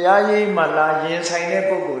ရှိရင်တရားရေးမှလာရင်ဆိုင်တဲ့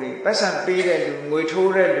ပုဂ္ဂိုလ်တွေပတ်စံပေးတဲ့လူငွေ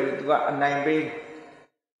ထိုးတဲ့လူသူကအနိုင်ပေး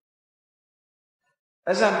ပ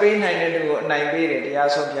တ်စံပေးနိုင်တဲ့လူကိုအနိုင်ပေးတယ်တရား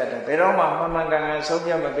ဆုံးဖြတ်တယ်ဘယ်တော့မှမှန်မှန်ကန်ကန်ဆုံး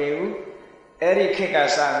ဖြတ်မပေးဘူးအဲ့ဒီခေတ်က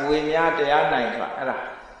စငွေများတရားနိုင်တာအဲ့ဒါ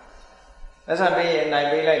ပတ်စံပေးရင်အနိုင်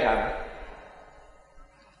ပေးလိုက်တာ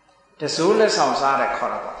တစိုးလက်ဆောင်စားတယ်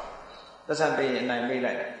ခေါ်တော့ပတ်စံပေးရင်အနိုင်ပေး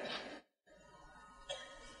လိုက်တယ်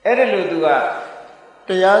အဲ့ဒီလိုသူကတ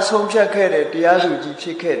ရားဆုံးဖြတ်ခဲ့တဲ့တရားသူကြီးဖြ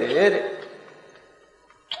စ်ခဲ့တယ်တဲ့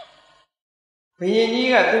ဘယင်ကြီး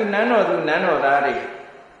ကသူနန်းတော်သားတွေ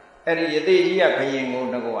အဲ့ဒီယသိကြီးကဘယင်ကို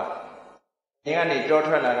ငကောကဘယင်ကနေတော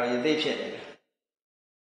ထွက်လာတော့ယသိဖြစ်နေတယ်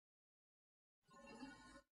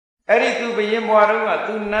အဲ့ဒီသူဘယင်ဘွားတော်က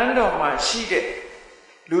သူနန်းတော်မှာရှိတဲ့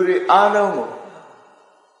လူတွေအားလုံးကို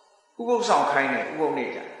ဥပုသ်ဆောင်ခိုင်းတယ်ဥပုသ်နေ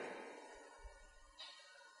ကြ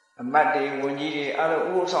အမတ်တွေဝန်ကြီးတွေအားလုံးဥ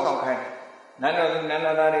ပုသ်ဆောင်ခိုင်းတယ်နန္ဒ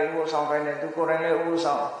သားတွေဥပုသ်ဆောင်ခိုင်းတယ်သူကိုယ်တိုင်လည်းဥပုသ်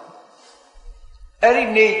ဆောင်အဲ့ဒီ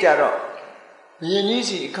နေ့ကျတော့ဘုရင်ကြီး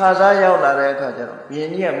စီအခါစားရောက်လာတဲ့အခါကျတော့ဘုရင်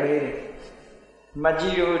ကြီးကမေးတယ်မ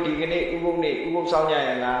ကြီးတို့ဒီကနေ့ဥပုသ်နေ့ဥပုသ်ဆောင်ကြရ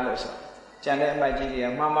လားလို့ဆိုကျန်တဲ့အမတ်ကြီးတွေက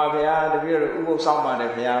မှန်ပါဗျာတပည့်တော်ဥပုသ်ဆောင်ပါတ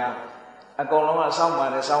ယ်ဗျာအကုန်လုံးကစောင့်ပါ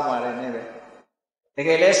တယ်နဲ့ပဲတက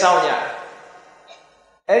ယ်လဲစောင့်ကြ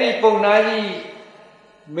အဲ့ဒီပုံနာကြီး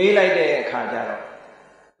မေးလိုက်တဲ့အခါကျတော့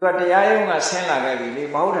သူကတရားရုံးကဆင်းလာခဲ့ပြီလေ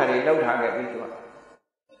မဟုတ်တာတွေလောက်ထားခဲ့ပြီသူက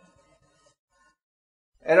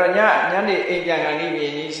အဲ့တော့ညနေအိမ်ပြန်ကန်ပြီးဘုရ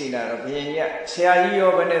င်ကြီးစီလာတော့ဘုရင်ကြီးကဆရာကြီး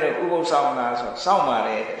ရောဘယ်နဲ့တော့ဥပုသ်ဆောင်လားဆိုစောင့်ပါတ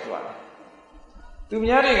ယ်တဲ့သူကသူ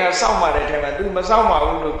များတွေကစောင့်ပါတယ်ထဲမှာ तू မစောင့်ပါ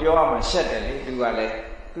ဘူးလို့ပြောရမှာရှက်တယ်လေသူကလည်း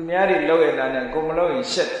သူများတွေလောက်ရတာနဲ့ကိုမလို့ရင်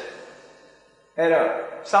ရှက်တယ်အဲ့တော့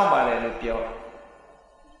စောင့်ပါတယ်လို့ပြော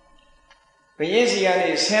ဘုရင်စီကနေ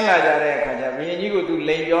ဆင်းလာကြတဲ့အခါကျဘုရင်ကြီးကို तू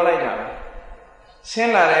လိန်ပြောလိုက်တာပဲဆ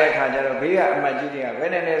င်းလာတဲ့အခါကျတော့ဘေးကအမတ်ကြီးတွေကဘ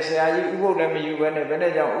ယ်နဲ့ဆရာကြီးဥပုသ်လည်းမယူဘဲနဲ့ဘယ်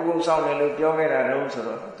နဲ့ကြောင့်ဥပုသ်ဆောင်တယ်လို့ပြောခဲ့တာတော့ဆို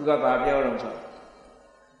တော့သူကဘာပြောတော့ဆို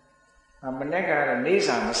တော့မနေ့ကတော့နေ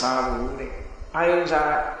စာမစားဘူးတဲ့အာယုံစာ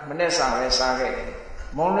မနေ့စာပဲစားခဲ့တယ်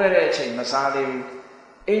မုန်းလွဲတဲ့အချိန်မစားသေးဘူး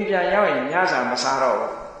အိမ်ပြန်ရောက်ရင်ညစာမစားတော့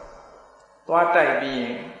ဘူးသွားတိုက်ပြီးရ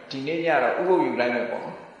င်ဒီနေ့ညတော့ဥပုသ်ယူလိုက်မယ်ပေါ့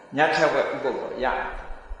ညထက်ဝက်ဥပုသ်တော့ရတယ်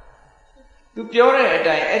သူပြောတဲ့အ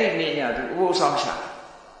တိုင်းအဲ့ဒီနေ့ညသူဥပုသ်ဆောင်ရှာ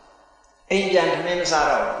အိမ်ပြန်ထမင်းမစား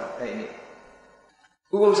တော့ဘူးအဲ့ဒီ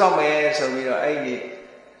ဥပုသ်ဆောင်မယ်ဆိုပြီးတော့အဲ့ဒီ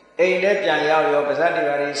အိမ်လည်းပြန်ရောက်ရောပါဇက်တွေ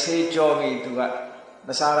ပါလေးဆေးကြောပြီးသူကမ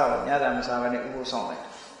စားတော့ညစာမစားဘဲနဲ့ဥပုသ်ဆောင်လိုက်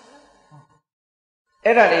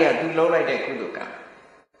အဲ့ဒါလေးကသူလုံးလိုက်တဲ့ကုသိုလ်ကံ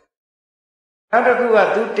နောက်တစ်ခုက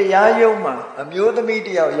သူတရားရုံးမှာအမျိုးသမီးတ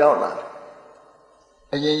ယောက်ရောက်လာ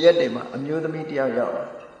အရင်ရက်တွေမှာအမျိုးသမီးတယောက်ရောက်လာ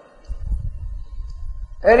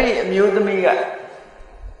အဲ့ဒီအမျိုးသမီးက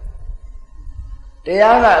တ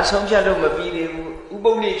ရားကအဆုံးဖြတ်လို့မပြီးသေးဘူးဥ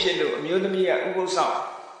ပုသ်နေ့ဖြစ်လို့အမျိုးသမီးကဥပုသ်ဆောင်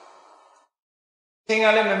သင်္က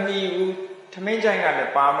လည်းမမီဘူးထမင်းချိုင်ကလ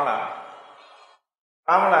ည်းပါမလာ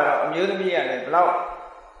တော့အမျိုးသမီးကလည်းဘလောက်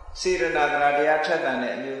Siranadra dia chatan ne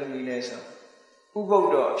nyudamile so.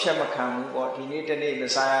 Ubodo Pshamakan or he need a name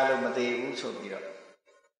Messiah Mate so be.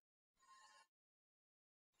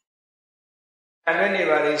 And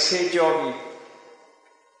anybody say Joby.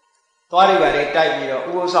 Anybody type me up,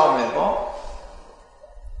 who was on me,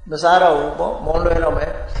 Masara Ubo, Mondo me,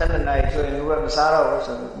 Sunday night, so you were Masara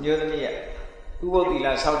also, near the me, who will be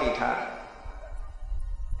like Saudi Tar.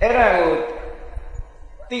 Era would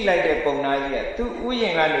think like a Ponaya, two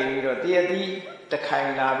Uyang and the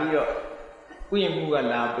kind of we move a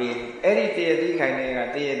lampy, any theatre kind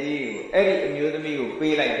of theatre, any new to me who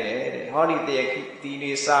pay like that, holiday,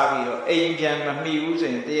 Dini Savi, or Angel, me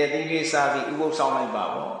using theatre Savi, it will sound like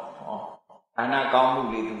Babo. And I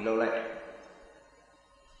can't move to low light.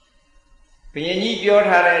 Pinny Piot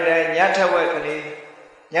had a Yata Wakani,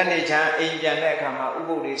 Yanica, Angel Nakama,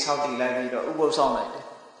 Ubo is Saudi like Ubo sound like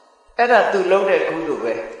that. Era to load at Kudu.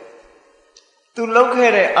 To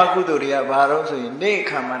locate Aguduria Baros in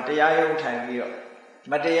Nekama, the Yayo time,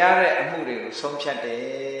 Matayare Amuri, some chat,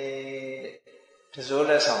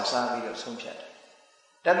 Tezola Samsavi or some chat.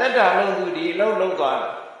 That I do the low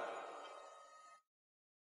bar.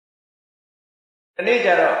 The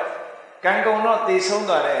nature can go not the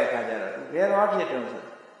Songa Kajara, where are you?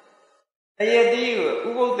 They do,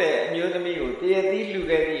 who go there, knew the meal, they look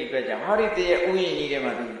at the better. How did they need a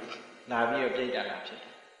Navi of Jada?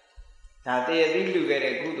 Now they really get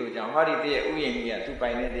a good job. How did they win to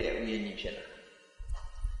buy the win?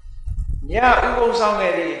 Ya Ugo Song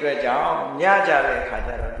at the job, Yaja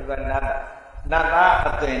Kajara, to another,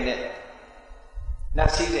 not doing it.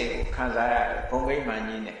 Not seizing Kanzaya, Pombe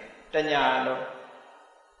Manine, Tanyano.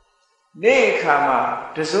 Ne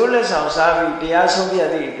Kama, the Solas of Savi, the Asovia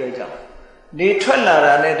the job. Ne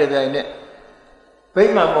Twella and the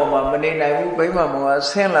Bayma Moma, Manina, Bayma Moa,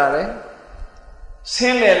 Senlare.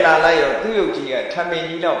 Send la layo, do you dear,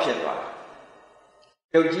 Tamini Lopsha?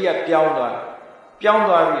 Yogia Piondra,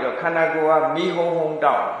 Kanagoa, me home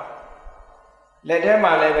down. Let him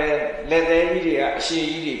let them eat, she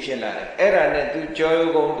eat Pilla. Era net to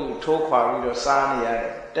joy go to Tokwa with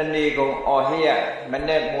Sania, Tanego or here,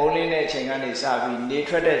 Manet Moline Chingani Savi,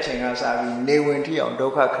 Nature de Chingasavi, Newinty on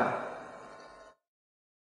Dokaka.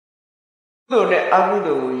 So the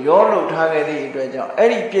Agudo, Yolo Tagadi,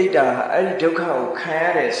 any Pita, any Doka,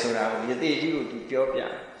 Kayare Sura, Yadi to Ethiopia.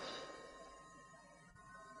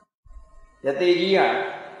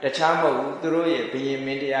 Yadia, the charm of Udroye, being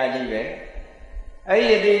media live. I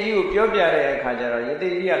did you, Ethiopia, Kajara,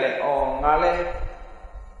 Yadia, or Male.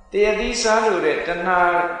 They are these salute, and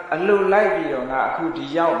now a low library on Akudi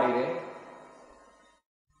Yaudi.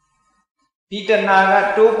 Peter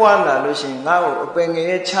Naga, Topala, losing now, open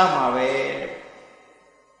a charm away.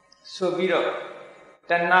 So, Bido,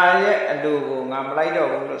 Tanaya and Lugo,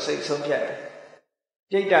 Namlido will say some chat.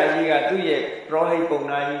 Jada Yiga, do ye, Rohi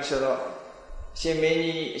Pona, Soro,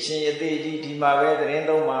 Shemini, Shayadi, Dimave, the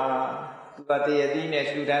Rendoma, but the Adine,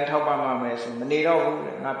 Sudan, Topama,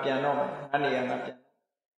 Manido, Napiano, Ania Napian.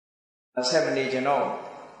 70 General.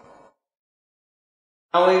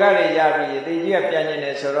 Now we got a Yabi, the year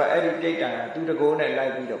piano, so every day to the gold and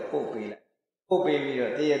light with a Pope. Pope, they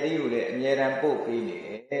are the near and Pope.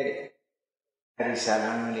 That is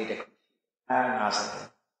Salam later.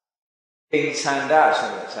 Answer. In Sanda,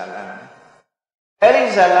 Salam. That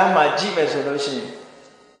is Salama, Jiva solution.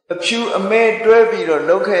 A few a maid derby or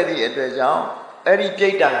located at the Jam, every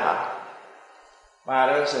day.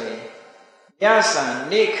 Marosay. Yasan,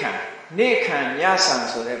 Nikan, Yasan,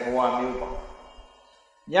 so that one mule.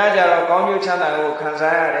 Yaja, Gonyu Chana,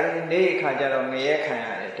 Kanzara, Nikajaro,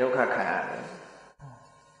 Meyakan, Toka.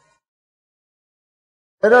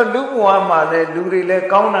 Pero lupa male lurile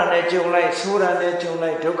kauna ne chulai sura ne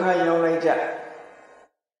chulai dukha yolai ja.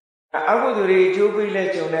 Aguduri chupi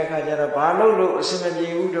le chulai kajara balo lo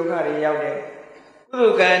asimji u dukha ri yauk de.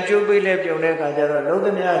 Kudukan chupi le chulai kajara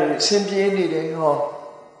lodanya ri simpi ni de ho.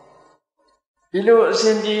 Bilo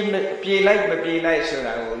simpi pi lai ma pi lai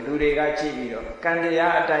sura ko lu de ka chi pi do kan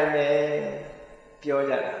taya atai me pyo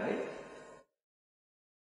ja da le.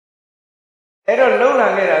 Ero lou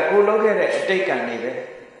la ke da ko lou ke de atait kan ni be.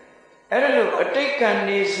 Ero atait kan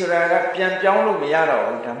ni sura ka pian pyaung lo ma ya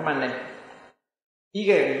do bu da man ne. Yi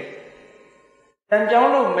ke bi. Pian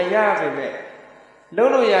pyaung lo ma ya pe me. Lou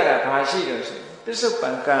lo ya da ba shi do so.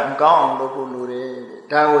 Pisuppan kan kaung lo ko lo de.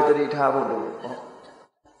 Da ko tari tha pho lo.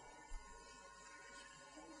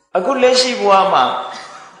 Aku leshi bua ma.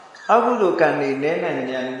 Aku do kan ni ne na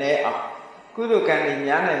nya ne a. Ku do kan ni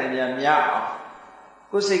nya na nya mya a.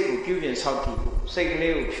 ကိုယ်စိတ်ကိုပြုပြင်ဆောက်တည်ဖို့စိတ်က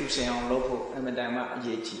လေးကိုဖြူစင်အောင်လုပ်ဖို့အမှန်တမ်းအ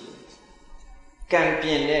ရေးကြီးတယ်။ကံပြ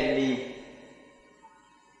င်တဲ့နည်း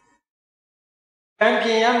ပြ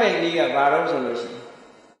င်ရမယ်နည်းကဘာလို့ဆိုလို့ရှိရင်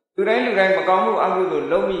လူတိုင်းမကောင်းမှုအကုသိုလ်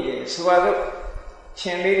လုပ်မိတယ်ဆိုတော့ချ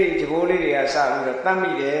င်းလေးတွေဂျကိုးလေးတွေကစပြီးတော့တတ်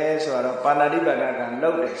မိတယ်ဆိုတော့ပါဏာတိပါဒကံလု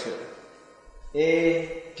ပ်တယ်ဆို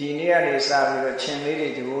ဒီနေ့ကနေစပြီးတော့ချင်းလေးတွေ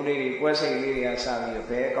ဂျကိုးလေးတွေကွက်စိတ်လေးတွေကစပြီးတော့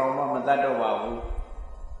ဘယ်အကောင်မှမတတ်တော့ပါဘူး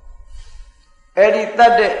အဲ့ဒီတ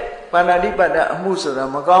တ်တဲ့ပါဏာတိပါဒအမှုဆိုတာ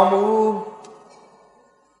မကောင်းဘူး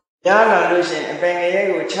ကြားလာလို့ရှိရင်အပင်ငရဲ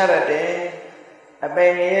ကိုချရတယ်အပ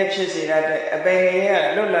င်ငရဲဖြစ်စေရတဲ့အပင်ငရဲ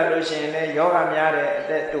ကလွတ်လာလို့ရှိရင်လည်းယောဂများတယ်အ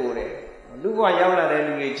သက်တိုးတယ်လူဘဝရောက်လာတဲ့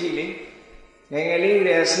လူတွေကြည့်လေငယ်ငယ်လေး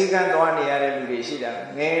တွေစီကန်းသွားနေရတဲ့လူတွေရှိတာ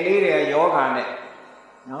ငယ်ငယ်လေးတွေယောဂနဲ့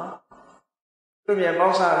နော်သူမြန်ပေါ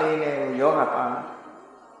င်းစားလေးနဲ့ယောဂပါ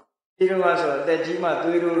ဒီလိုမှဆိုအသက်ကြီးမှ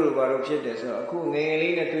သွေးတိုးလိုပါလို့ဖြစ်တယ်ဆိုတော့အခုငယ်ငယ်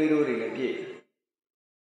လေးနဲ့သွေးတိုးတွေလည်းပြည့်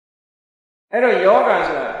အဲ့တော့ယောဂ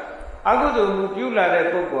ဆိုတာအကုသိုလ်မှုပြုလာတဲ့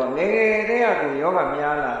ပုဂ္ဂိုလ်ကငယ်ငယ်တည်းကကိုယောဂ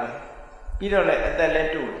များလာတယ်ပြီးတော့လည်းအသက်လ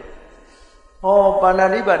ည်းတိုးတယ်ဟောပါဏာ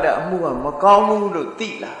တိပါဒအမှုကမကောင်းဘူးလို့သိ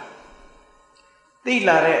လာ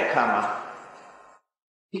တဲ့အခါမှာ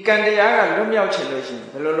ဒီကံတရားကလွတ်မြောက်ချင်လို့ရှိရင်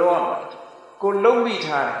ဘယ်လိုလုပ်ရမလဲကိုလုံးမိ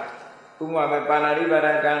ထားတယ်ဥပမာပဲပါဏာတိပါဒ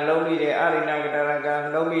ကံလုံးမိတယ်အာရိဏကတရကံ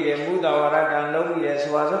လုံးမိတယ်မုဒ္ဒဝရကံလုံးမိတယ်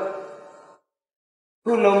ဆိုပါစို့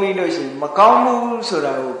ခုလုံးမိလို့ရှိရင်မကောင်းဘူးဆို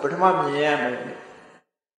တာကိုပထမမြင်ရမယ်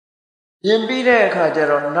မြင်ပြီးတဲ့အခါကျ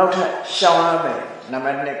တော့နောက်ထပ်ရှောင်ရမယ်နံ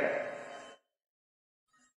ပါတ်1က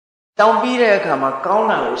တောင်းပြီးတဲ့အခါမှာကောင်း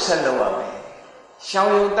တာကိုဆက်လုပ်ရမယ်ရှောင်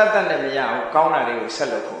ရုံတတ်နဲ့မရအောင်ကောင်းတာတွေကိုဆက်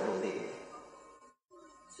လုပ်ဖို့လိုသေးတယ်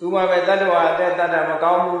ဥပမာပဲတတ္တဝါအသက်တတ္တမ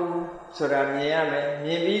ကောင်းဘူးဆိုတာမြင်ရမယ်မြ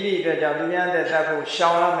င်ပြီးသည့်အတွက်ကြောင့်သူများတဲ့တတ်ဖို့ရှော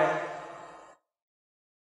င်ရမယ်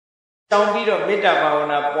တောင်းပြီးတော့မေတ္တာဘာဝ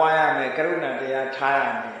နာပွားရမယ်ကရုဏာတရားထားရ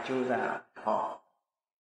မယ်ကြိုးစားဟော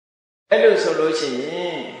အဲ့လိုဆိုလို့ရှိရ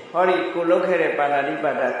င်ဟောဒီကိုလုပ်ခဲ့တဲ့ပါဏာတိ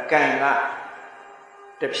ပါဒကံက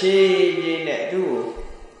တဖြည်းဖြည်းနဲ့သူ့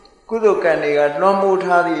ကိုကုသိုလ်ကံတွေကလွှမ်းမိုး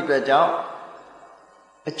ထားသည့်အတွက်ကြောင့်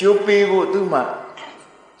အကျိုးပေးဖို့သူ့မှာ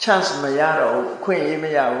chance မရတော့ဘူးအခွင့်အရေးမ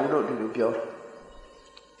ရဘူးလို့ဒီလိုပြောတယ်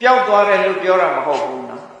ပျောက်သွားတယ်လို့ပြောတာမဟုတ်ဘူး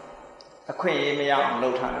နော်အခွင့်အရေးမရအောင်လု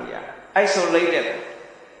ပ်ထားလို့ရတယ် isolated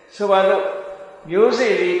ဆိုပါတော့မျိုး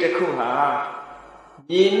စေ့လေးတစ်ခုဟာ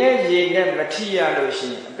ရေနဲ့မထိရလို့ရှိ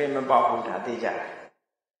ရင်အပင်မပေါက်ဘူးဒါသိကြတယ်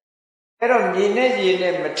အဲ့တော့ရေ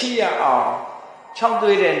နဲ့မထိရအောင်၆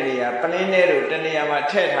သွေးတဲ့နေရာပလင်းထဲတို့တနေရာမှာ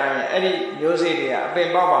ထည့်ထားရင်အဲ့ဒီမျိုးစေ့တွေကအပင်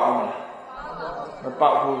ပေါက်ပါအောင်မလားမပေါ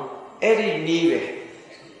က်ဘူးအဲ့ဒီနီးပဲ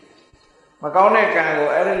မကောင်းတဲ့ကံကို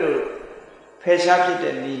အဲ့ဒီလိုဖယ်ရှားဖြစ်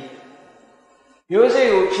တဲ့နီးမျိုးစေ့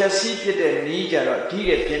ကိုဖြည့်ဆည်းဖြစ်တဲ့နီးကြတော့ဒီ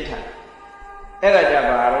တဲ့ပြင်းထန်အဲ့ဒါကြ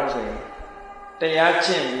ပါတော့ဆိုရင်တရားကျ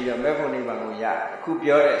င့်ပြီးတော့မေဖို့နိဗ္ဗာန်ကိုရအခု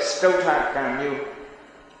ပြောတဲ့စတုထကံမျိုး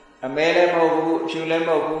အမဲလည်းမဟုတ်ဘူးအဖြူလည်းမ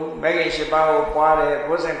ဟုတ်ဘူးမဂ္ဂင်၈ပါးကိုပွားတယ်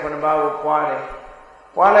ဘုဇင်9ပါးကိုပွားတယ်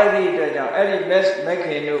ပွားလိုက်သည့်အတွက်ကြောင့်အဲ့ဒီမဂ္ဂ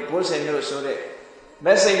င်တို့ဘုဇင်တို့ဆိုတဲ့မ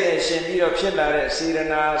က်စိတ်နဲ့ရှင်ပြီးတော့ဖြစ်လာတဲ့စေရ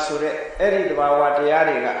နာဆိုတဲ့အဲ့ဒီတဘာဝတရား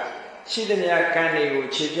တွေကရှိသမျှကံတွေကို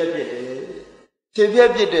ခြေဖြတ်ပစ်တယ်ခြေဖြတ်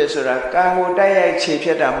ပစ်တယ်ဆိုတာကံကိုတိုက်ရိုက်ခြေဖြ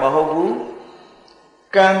တ်တာမဟုတ်ဘူး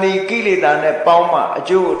ကံဒီကိလေသာနဲ့ပေါင်းမှအ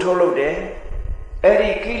ကျိုးကိုထုတ်လုပ်တယ်အဲ့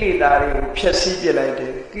ဒီကိလေသာတွေကိုဖျက်ဆီးပြလိုက်တ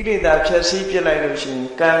ယ်ကိလေသာဖျက်ဆီးပြလိုက်လို့ရှိရင်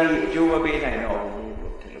ကံကြီးအကျိုးမပေးနိုင်တော့ဘူး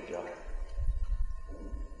လို့ဒီလိုပြောတယ်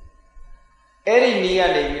အဲ့ဒီနည်းက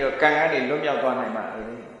နေပြီးတော့ကံကနေလွတ်မြောက်သွားနိုင်ပါလေ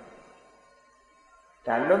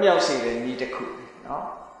ဒါလွတ်မြောက်စေတဲ့နည်းတစ်ခုနော်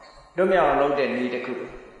လွတ်မြောက်အောင်လုပ်တဲ့နည်းတစ်ခု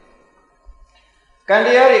ကံတ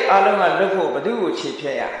ရားတွေအလုံးကလွတ်ဖို့ဘယ်သူ့ကိုခြေဖြ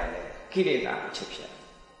တ်ရလဲကိလေသာကိုခြေဖြတ်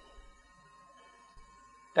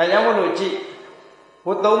ဒါကြောင့်မလို့ကြည့်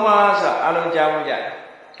ဘုသုံးပါးဆိုအလုံးကြားမှုကြတယ်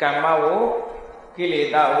ကမ္မဝကိလေ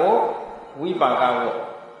သာဝဝိပါကဝ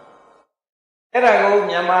အဲ့ဒါကို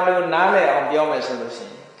မြန်မာလိုနားလည်အောင်ပြောမယ်ဆိုလို့ရှိရ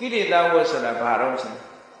င်ကိလေသာဝဆိုတာဘာတော့ဆို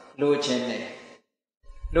လိုချင်တယ်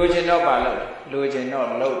လိုချင်တော့ဘာလို့လိုချင်တော့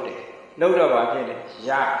လုပ်တယ်လုပ်တော့ဘာဖြစ်လဲရ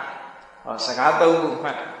ဟောစကားသုံးခုမှ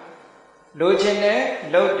တ်လိုချင်တယ်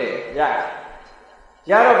လုပ်တယ်ရ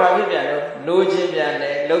တော့ဘာဖြစ်ပြန်လို့လိုချင်ပြန်တ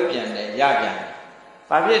ယ်လုပ်ပြန်တယ်ရပြန်တယ်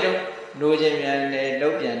ဘာဖြစ်တော့လိုချင်ပြန်တယ်လု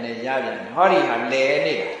ပ်ပြန်တယ်ရပြန်တယ်ဟောဒီဟာလဲ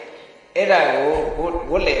နေတာအဲ့ဒါကို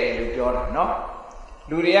ဝတ်လဲတယ်လို့ပြောတာနော်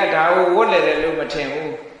လူတွေကဒါကိုဝတ်လဲတယ်လို့မထင်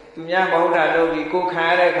ဘူးသူများမဟုတ်တာလုပ်ပြီးကိုခံ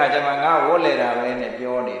ရတဲ့အခါကျမှငါဝတ်လဲတာပဲနဲ့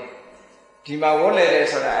ပြောနေဒီမှာဝတ်လဲတယ်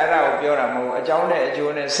ဆိုတာအဲ့ဒါကိုပြောတာမဟုတ်ဘူးအကြောင်းနဲ့အ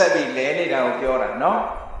ကျိုးနဲ့ဆက်ပြီးလဲနေတာကိုပြောတာနော်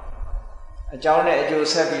အကြောင်းနဲ့အကျိုး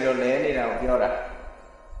ဆက်ပြီးတော့လဲနေတာကိုပြောတာ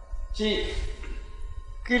ကြည့်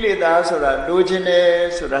ကိလေသာဆိုတာလိုချင်တယ်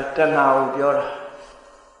ဆိုတာတဏှာကိုပြောတာ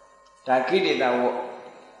ဒါကိလေသာ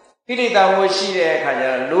ဝရှိတဲ့အခါကျ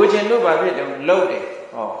တော့လိုချင်လို့ဘာဖြစ်တယ်လုပ်တယ်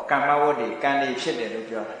ဟောကမ္မဝတ္တိကံတွေဖြစ်တယ်လို့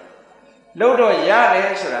ပြောတာလုပ်တော့ရတ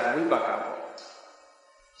ယ်ဆိုတာဝိပါကပေါ့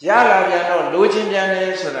ရလာပြန်တော့လိုချင်ပြန်တ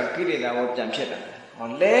ယ်ဆိုတာကိလေသာဝပြန်ဖြစ်တာဟော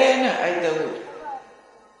လဲနဲ့အဲ့တုံး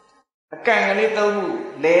အကန့်ကလေးသုံးခု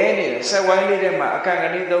လဲနေတယ်ဆက်ဝိုင်းလေးထဲမှာအကန့်က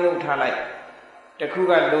လေးသုံးခုထားလိုက်တစ်ခု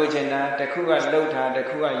ကလိုချင်တာတစ်ခုကလှုပ်တာတစ်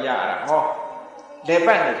ခုကရတာဟောလဲပ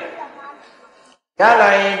တ်နေတယ်ရလာ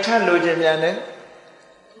ရင်ထပ်လိုချင်ပြန်တယ်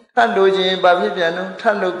ထပ်လိုချင်ဘာဖြစ်ပြန်တော့ထ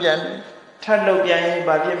ပ်လှုပ်ပြန်တယ်ထပ်လှုပ်ပြန်ရင်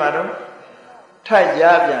ဘာဖြစ်မှာတော့ထပ်ရ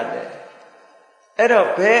ပြန်တယ်အဲ့တော့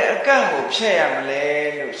ဘယ်အကန့်ကိုဖြတ်ရမလဲ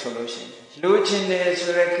လို့ဆိုလို့ရှိရင်လိုချင်တယ်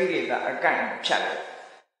ဆိုတဲ့ကိလေသာအကန့်ကိုဖြတ်လိုက်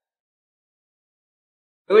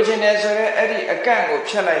လိုချင်တယ်ဆိုရဲအဲ့ဒီအကန့်ကို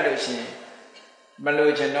ဖြတ်လိုက်လို့ရှိရင်မလို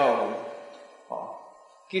ချင်တော့ဘူးဟော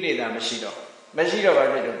ကိလေသာမရှိတော့ဘာဖြစ်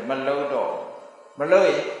လို့မလုံးတော့မလုံးရ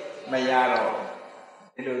င်မရတော့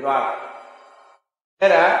ဒီလိုသွား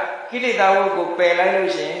အဲ့ဒါကိလေသာဝတ်ကိုပယ်လိုက်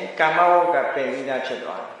လို့ရှိရင်ကာမဝတ်ကပယ်ပြီးသားဖြစ်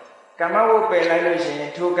သွားတယ်ကာမဝတ်ပယ်လိုက်လို့ရှိရ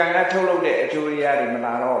င်ထိုကံကထုတ်လုပ်တဲ့အကျိုးရတွေမ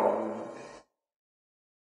လာတော့ဘူး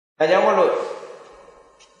ဒါကြောင့်မို့လို့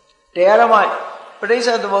တရားဓမ္မပရိစ္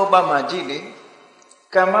ဆေသမုပ္ပါဒ်မှာကြည့်လေ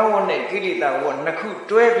ကမ္မဝတ်နဲ့ကိလေသာဝတ်နှစ်ခု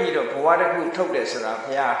တွဲပြီးတော့ဘဝတစ်ခုထုတ်တယ်ဆိုတာဘု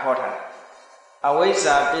ရားဟောထားတယ်အဝိဇ္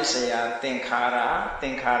ဇာပစ္စယသင်္ခါရသ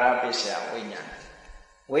င်္ခါရပစ္စယဝိညာဏ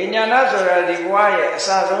ဝိညာဏဆိုတာဒီဘဝရဲ့အစ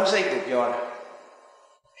ဆုံးစိတ်ကိုပြောတာ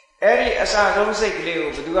အဲ့ဒီအစဆုံးစိတ်ကလေး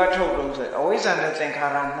ကိုဘယ်သူကထုတ်လို့ဆိုအဝိဇ္ဇာနဲ့သင်္ခါ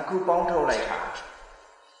ရနှစ်ခုပေါင်းထုတ်လိုက်တာ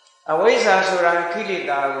အဝိဇ္ဇာဆိုတာကိလေ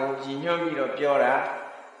သာကိုရည်ညွှန်းပြီးတော့ပြောတာ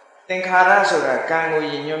သင်္ခါရဆိုတာကံကို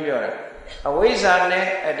ရည်ညွှန်းပြောတာအဝိဇ္ဇာနဲ့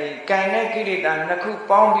အဲ့ဒီကံနဲ့ကိလေသာနှစ်ခု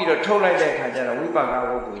ပေါင်းပြီးတော့ထုတ်လိုက်တဲ့အခါကျတော့ဝိပါက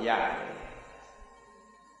ဝတ်ကိုရတယ်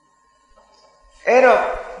အဲ့တော့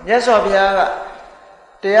မြတ်စွာဘုရားက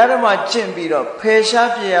တရားဓမ္မကျင့်ပြီးတော့ဖယ်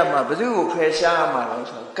ရှားပြရမှာဘယ်သူကိုဖယ်ရှားမှာလဲ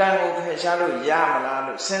ဆိုတော့ကံကိုဖယ်ရှားလို့ရမလား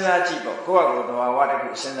လို့စဉ်းစားကြည့်ပေါ့ကိုယ့်အကိုယ်သဘာဝတစ်ခု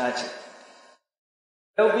စဉ်းစားကြည့်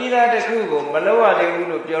လုပ်ပြီးသားတစ်ခုကိုမလုပ်ရသေးဘူး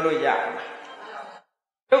လို့ပြောလို့ရမှာ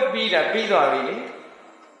လုပ်ပြီးတာပြီးသွားပြီလေ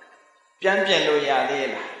ပြန်ပြင်လို့ရသေး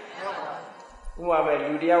လားဥပမာပဲ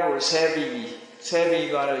လူတယောက်ကိုဆဲပြီး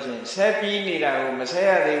သွားလို့ရှိရင်ဆဲပြီးနေတာကိုမဆဲ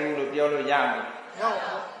ရသေးဘူးလို့ပြောလို့ရမှာ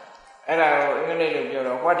အဲ့ဒါကိုအင်္ဂလိပ်လိုပြော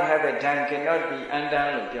တော့ what have done cannot be undone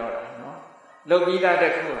လို့ပြောတာနော်လုပ်ပြီးသားတ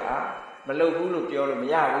စ်ခုဟာမလုပ်ဘူးလို့ပြောလို့မ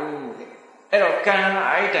ရဘူးတဲ့အဲ့တော့ကံ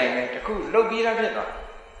အဲ့တိုင်နဲ့တစ်ခုလုပ်ပြီးသားဖြစ်သွား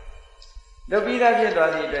လုပ်ပြီးသားဖြစ်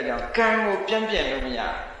သွားသည့်အတွက်ကြောင့်ကံကိုပြန်ပြင်လို့မရ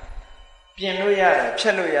ပြင်လို့ရတာဖြ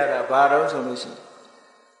တ်လို့ရတာဘာတော့ဆိုလို့ရှိရင်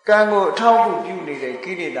ကံကိုအထောက်အကူပြုနေတဲ့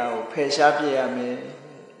ကိလေသာကိုဖယ်ရှားပြရမယ်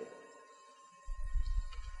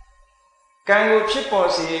ကံကိုဖြစ်ပေါ်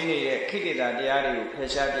စေနေတဲ့ကိလေသာတရားတွေကိုဖယ်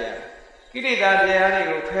ရှားပြရကိလေသာတရားတွေ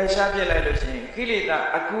ကိုဖယ်ရှားပြလိုက်လို့ရှိရင်ကိလေသာ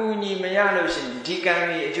အကူအညီမရလို့ရှိရင်ဒီကံ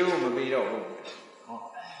ကြီးအကျိုးမပေးတော့ဘူးဟော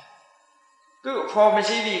သူ့ဖော်မ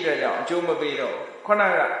ရှိသည့်အတွက်ကြောင့်အကျိုးမပေးတော့ခုန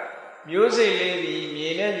ကမျိုးစိတ်လေးပြီးမြေ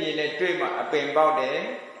နဲ့တွေ့မှအပင်ပေါက်တယ်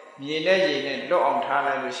မြေနဲ့ရေနဲ့လွတ်အောင်ထား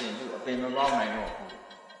လိုက်လို့ရှိရင်သူအပင်မပေါက်နိုင်တော့ဘူး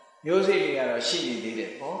မျိုးစိတ်တွေကတော့ရှိနေသေးတ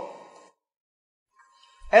ယ်ပေါ့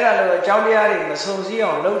အဲ့ဒါလို့အကြောင်းတရားတွေမစုံစည်း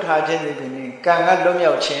အောင်လှုပ်ထားခြင်းတွေပြင်ကံကလွတ်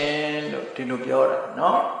မြောက်ခြင်းလို့ဒီလိုပြောတာ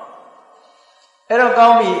နော်အဲ့တော့ကော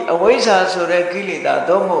င်းပြီအဝိဇ္ဇာဆိုတဲ့ကိလေသာ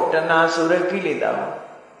သို့မဟုတ်တဏှာဆိုတဲ့ကိလေသာကို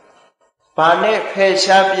ဘာနဲ့ဖယ်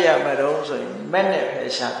ရှားပြရမလို့ဆိုရင်မဲ့နဲ့ဖ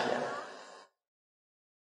ယ်ရှားပြရ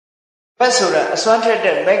မက်ဆိုတာအစွမ်းထက်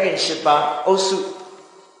တဲ့မဂ္ဂင်၈ပါးအုပ်စု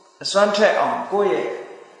အစွမ်းထက်အောင်ကိုယ့်ရဲ့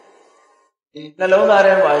ဒီနှလုံးသား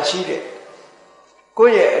ထဲမှာရှိတဲ့ကို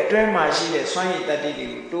ယ့်ရဲ့အတွင်းမှာရှိတဲ့စွမ်းရည်တတ္တိတွေ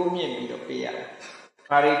ကိုတိုးမြင့်ပြီးတော့ပေးရတယ်။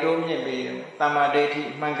ဘာတွေတိုးမြင့်ပေးလဲ။သမ္မာဒိဋ္ဌိ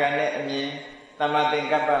မှန်ကန်တဲ့အမြင်သမ္မာသင်္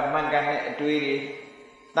ကပ္ပမှန်ကန်တဲ့အတွေးတွေ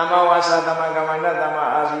သမ္မာဝါစာသမ္မာကမ္မန္တသမ္မာ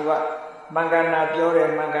အာဇီဝမှန်ကန်တာပြောတယ်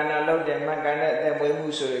မှန်ကန်တာလုပ်တယ်မှန်ကန်တဲ့အသက်မွေးမှု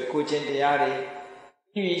ဆိုတဲ့ကိုချင်းတရားတွေ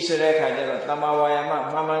ပြီးဆိုတဲ့အခါကျတော့သမ္မာဝါယာမ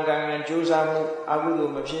မှန်မှန်ကန်ကန်ကြိုးစားမှုအကုသို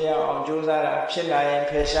လ်မဖြစ်ရအောင်ကြိုးစားတာဖြစ်လာရင်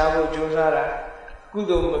ဖယ်ရှားဖို့ကြိုးစားတာကု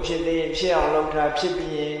သိုလ်မဖြစ်သေးရင်ဖြစ်အောင်လုပ်တာဖြစ်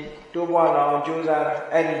ပြီးရင်တိုးပွားလာအောင်ကြိုးစားတာ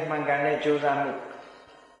အဲ့ဒီမှန်ကန်တဲ့ကြိုးစားမှု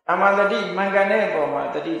သမ္မာတတိမှန်ကန်တဲ့အပေါ်မှာ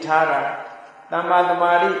တတိထားတာသမ္မာသ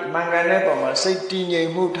မာဓိမှန်ကန်တဲ့အပေါ်မှာစိတ်တည်ငြိမ်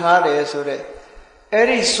မှုထားတယ်ဆိုတဲ့အဲ့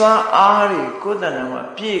ဒီစွမ်းအားတွေကိုယ်တဏ္ဍာမှာ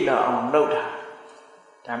ပြည့်လာအောင်လုပ်တာ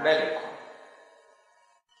ဒါမဲ့လို့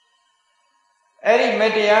အဲ့ဒီမ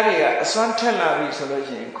တရားတွေကအစွမ်းထက်လာပြီဆိုလို့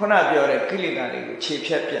ရှိရင်ခုနပြောတဲ့ကိလေသာတွေကိုခြေ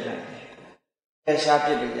ဖြတ်ပြစ်နိုင်တယ်။အရှားပြ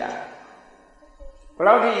စ်လို့ရတယ်။ဘယ်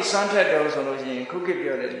လောက်ထိစွမ်းထက်တော့ဆိုလို့ရှိရင်ခုခေတ်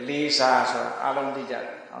ပြောတဲ့လေးစားဆိုတာအားလုံးသိကြတယ်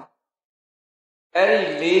နော်။အဲ့ဒီ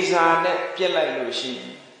လေးစားနဲ့ပြစ်လိုက်လို့ရှိရ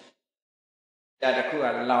င်ဒါတခုက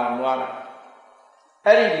လောင်သွားတာ။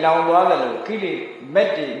အဲ့ဒီလောင်သွားတယ်လို့ကိလေမက်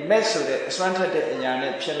တွေမက်ဆိုတဲ့အစွမ်းထက်တဲ့အရာ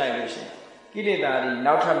နဲ့ဖြစ်လိုက်လို့ရှိရင်ကိလေသာတွေ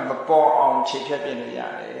နောက်ထပ်မပေါ်အောင်ခြေဖြတ်ပြစ်လို့ရ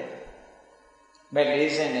တယ်။မဲ့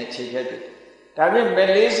လေးစင်နဲ့ခြေဖြတ်တယ်ဒါဖြင့်မဲ့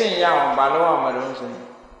လေးစင်ရအောင်မလုပ်အောင်မလို့ဆိုရင်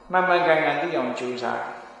မှန်မှန်ကန်ကန်သိအောင်ကြိုးစား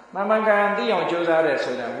မှန်မှန်ကန်ကန်သိအောင်ကြိုးစားတယ်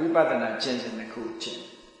ဆိုတာဝိပဿနာကျင့်စဉ်တစ်ခုကျင့်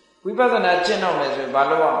ဝိပဿနာကျင့်တော့မယ်ဆိုရင်မ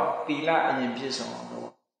လုပ်အောင်သီလအရင်ပြည့်စုံအောင်လုပ်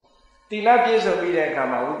သ တီလာပြည့်စုံပြီးတဲ့အခါ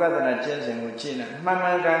မှာဝိပဿနာကျင့်စဉ်ကိုကျင့်တာမှန်မှ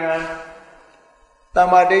န်ကန်ကန်တ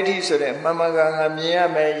မ္မာဒိဋ္ဌိဆိုတဲ့မှန်မှန်ကန်ကန်မြင်ရ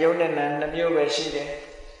မယ်ယုံနဲ့နာနှမျိုးပဲရှိတယ်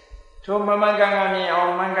ထိုမှန်မှန်ကန်ကန်မြင်အော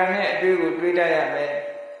င်မှန်ကန်တဲ့အတွေ့ကိုတွေးတတ်ရမယ်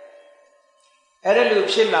အဲ့ဒါလို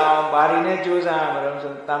ဖြစ်လာအောင်ဘာတွေနဲ့ကြိုးစားရမလို့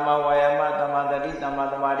ဆိုတမ္မာဝါယာမတမ္မာတတိတမ္မာ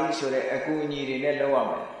သမာဓိဆိုတဲ့အကူအညီတွေနဲ့လုပ်ရ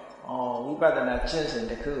မယ်ဝိပဿနာကျင့်စဉ်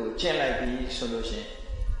တစ်ခုကိုကျင့်လိုက်ပြီဆိုလို့ရှိရင်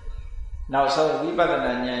နောက်ဆုံးဝိပဿ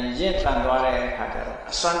နာဉာဏ်ရင့်တန်သွားတဲ့အခါကျတော့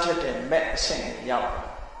အစွမ်းထက်တဲ့မဲ့အဆင့်ကိုရောက်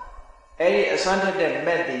အဲ့ဒီအစွမ်းထက်တဲ့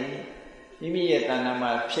မဲ့တည်မိမိရဲ့တဏ္ဍာ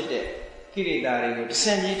မှာဖြစ်တဲ့ကိရိတာတွေကိုတစ်ဆ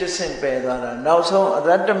င့်ကြီးတစ်ဆင့်ပယ်သွားတာနောက်ဆုံးအရ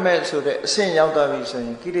တ္တမဲ့ဆိုတဲ့အဆင့်ရောက်သွားပြီဆိုရ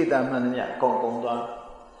င်ကိရိတာမှန်သမျှအကုန်ကုန်သွား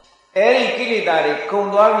အဲ့ဒီကိရိတာတွေကုန်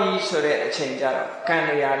သွားပြီဆိုတဲ့အချိန်ကျတော့ကံတ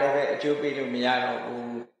ရားလည်းပဲအကျိုးပေးလို့မရတော့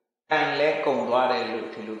ဘူးကံလည်းကုန်သွားတယ်လို့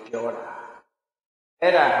ဒီလိုပြောတာ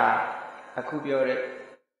အဲ့ဒါဟာအခုပြောတဲ့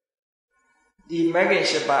ဒီမဂ္ဂင်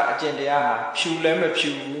၈ပါးအကျင့်တရားဟာဖြူလည်းမဖြူ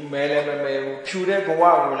ဘူးမဲလည်းမမဲဘူးဖြူတဲ့ဘဝ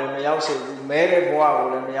ကိုလည်းမရောက်စေဘူးမဲတဲ့ဘဝကို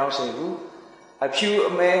လည်းမရောက်စေဘူးအဖြူ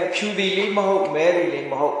အမဲဖြူသည်လေးမဟုတ်မဲသည်လေး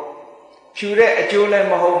မဟုတ်ဖြူတဲ့အကျိုးလည်း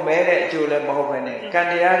မဟုတ်မဲတဲ့အကျိုးလည်းမဟုတ်ပဲနဲ့ကံ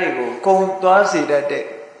တရားတွေကိုကုန်သွားစေတတ်တဲ့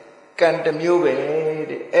ကံတစ်မျိုးပဲ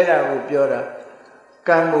တဲ့အဲ့ဒါကိုပြောတာ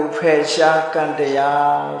ကံကိုဖယ်ရှားကံတ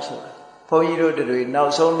ရားဆိုတာဘုန်းကြီးတို့တွေနော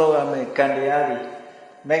က်ဆုံးလုပ်ရမယ့်ကံတရားတွေ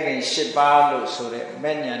မဂ္ဂင်၈ပါးလို့ဆိုတဲ့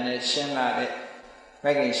မဲ့ညာနဲ့ရှင်းလာတဲ့မ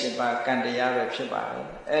ဂ္ဂင်၈ပါးကံတရားပဲဖြစ်ပါတယ်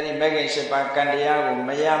အဲ့ဒီမဂ္ဂင်၈ပါးကံတရားကို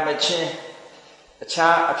မရမချင်းအ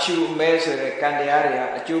ခြားအဖြူအမဲဆိုတဲ့ကံတရားတွေက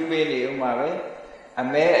အကျိုးပေးနေဥမှာပဲအ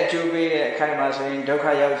မဲအကျိုးပေးတဲ့အခိုက်မှာဆိုရင်ဒုက္ခ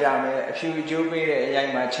ရောက်ကြမယ်အဖြူအကျိုးပေးတဲ့အရို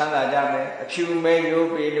က်မှာချမ်းသာကြမယ်အဖြူအမဲရိုး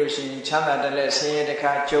ပေးလို့ရှိရင်ချမ်းသာတဲ့လက်ဆင်းရဲတစ်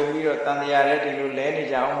ခါကြုံပြီးတော့တန်တရားတဲ့ဒီလိုလဲနေ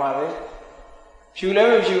ကြအောင်ပါပဲဖြူလည်း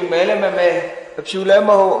မဖြူမဲလည်းမမဲအဖြူလည်းမ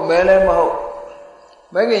ဟုတ်အမဲလည်းမဟုတ်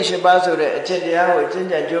မဂ္ဂင်၈ပါးဆိုတဲ့အကျင့်တရားကိုကျင့်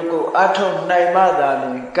ကြံကြိုးကိုအထောက်နိုင်မှသာလျှ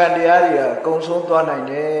င်ကံတရားတွေဟာကုံဆုံးသွားနိုင်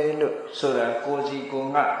တယ်လို့ဆိုတာကိုယ်စီကိုယ်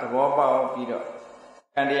ငါသဘောပေါက်ပြီးတော့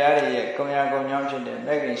ကံတရားတွေရဲ့ကုံရကုံကြောင်းဖြစ်တဲ့မ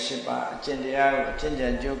ဂ္ဂင်၈ပါးအကျင့်တရားကိုကျင့်ကြံ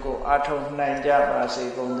ကြိုးကိုအထောက်နိုင်ကြပါစေ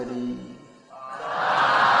ကုန်သတည်း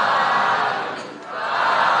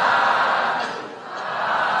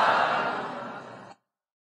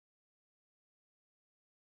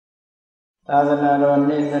သာသနာတော်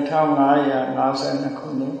နှစ်2552ခု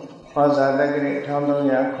နှစ်ဟောဇာတက္က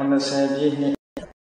ရာ1380ပြည့်နှစ်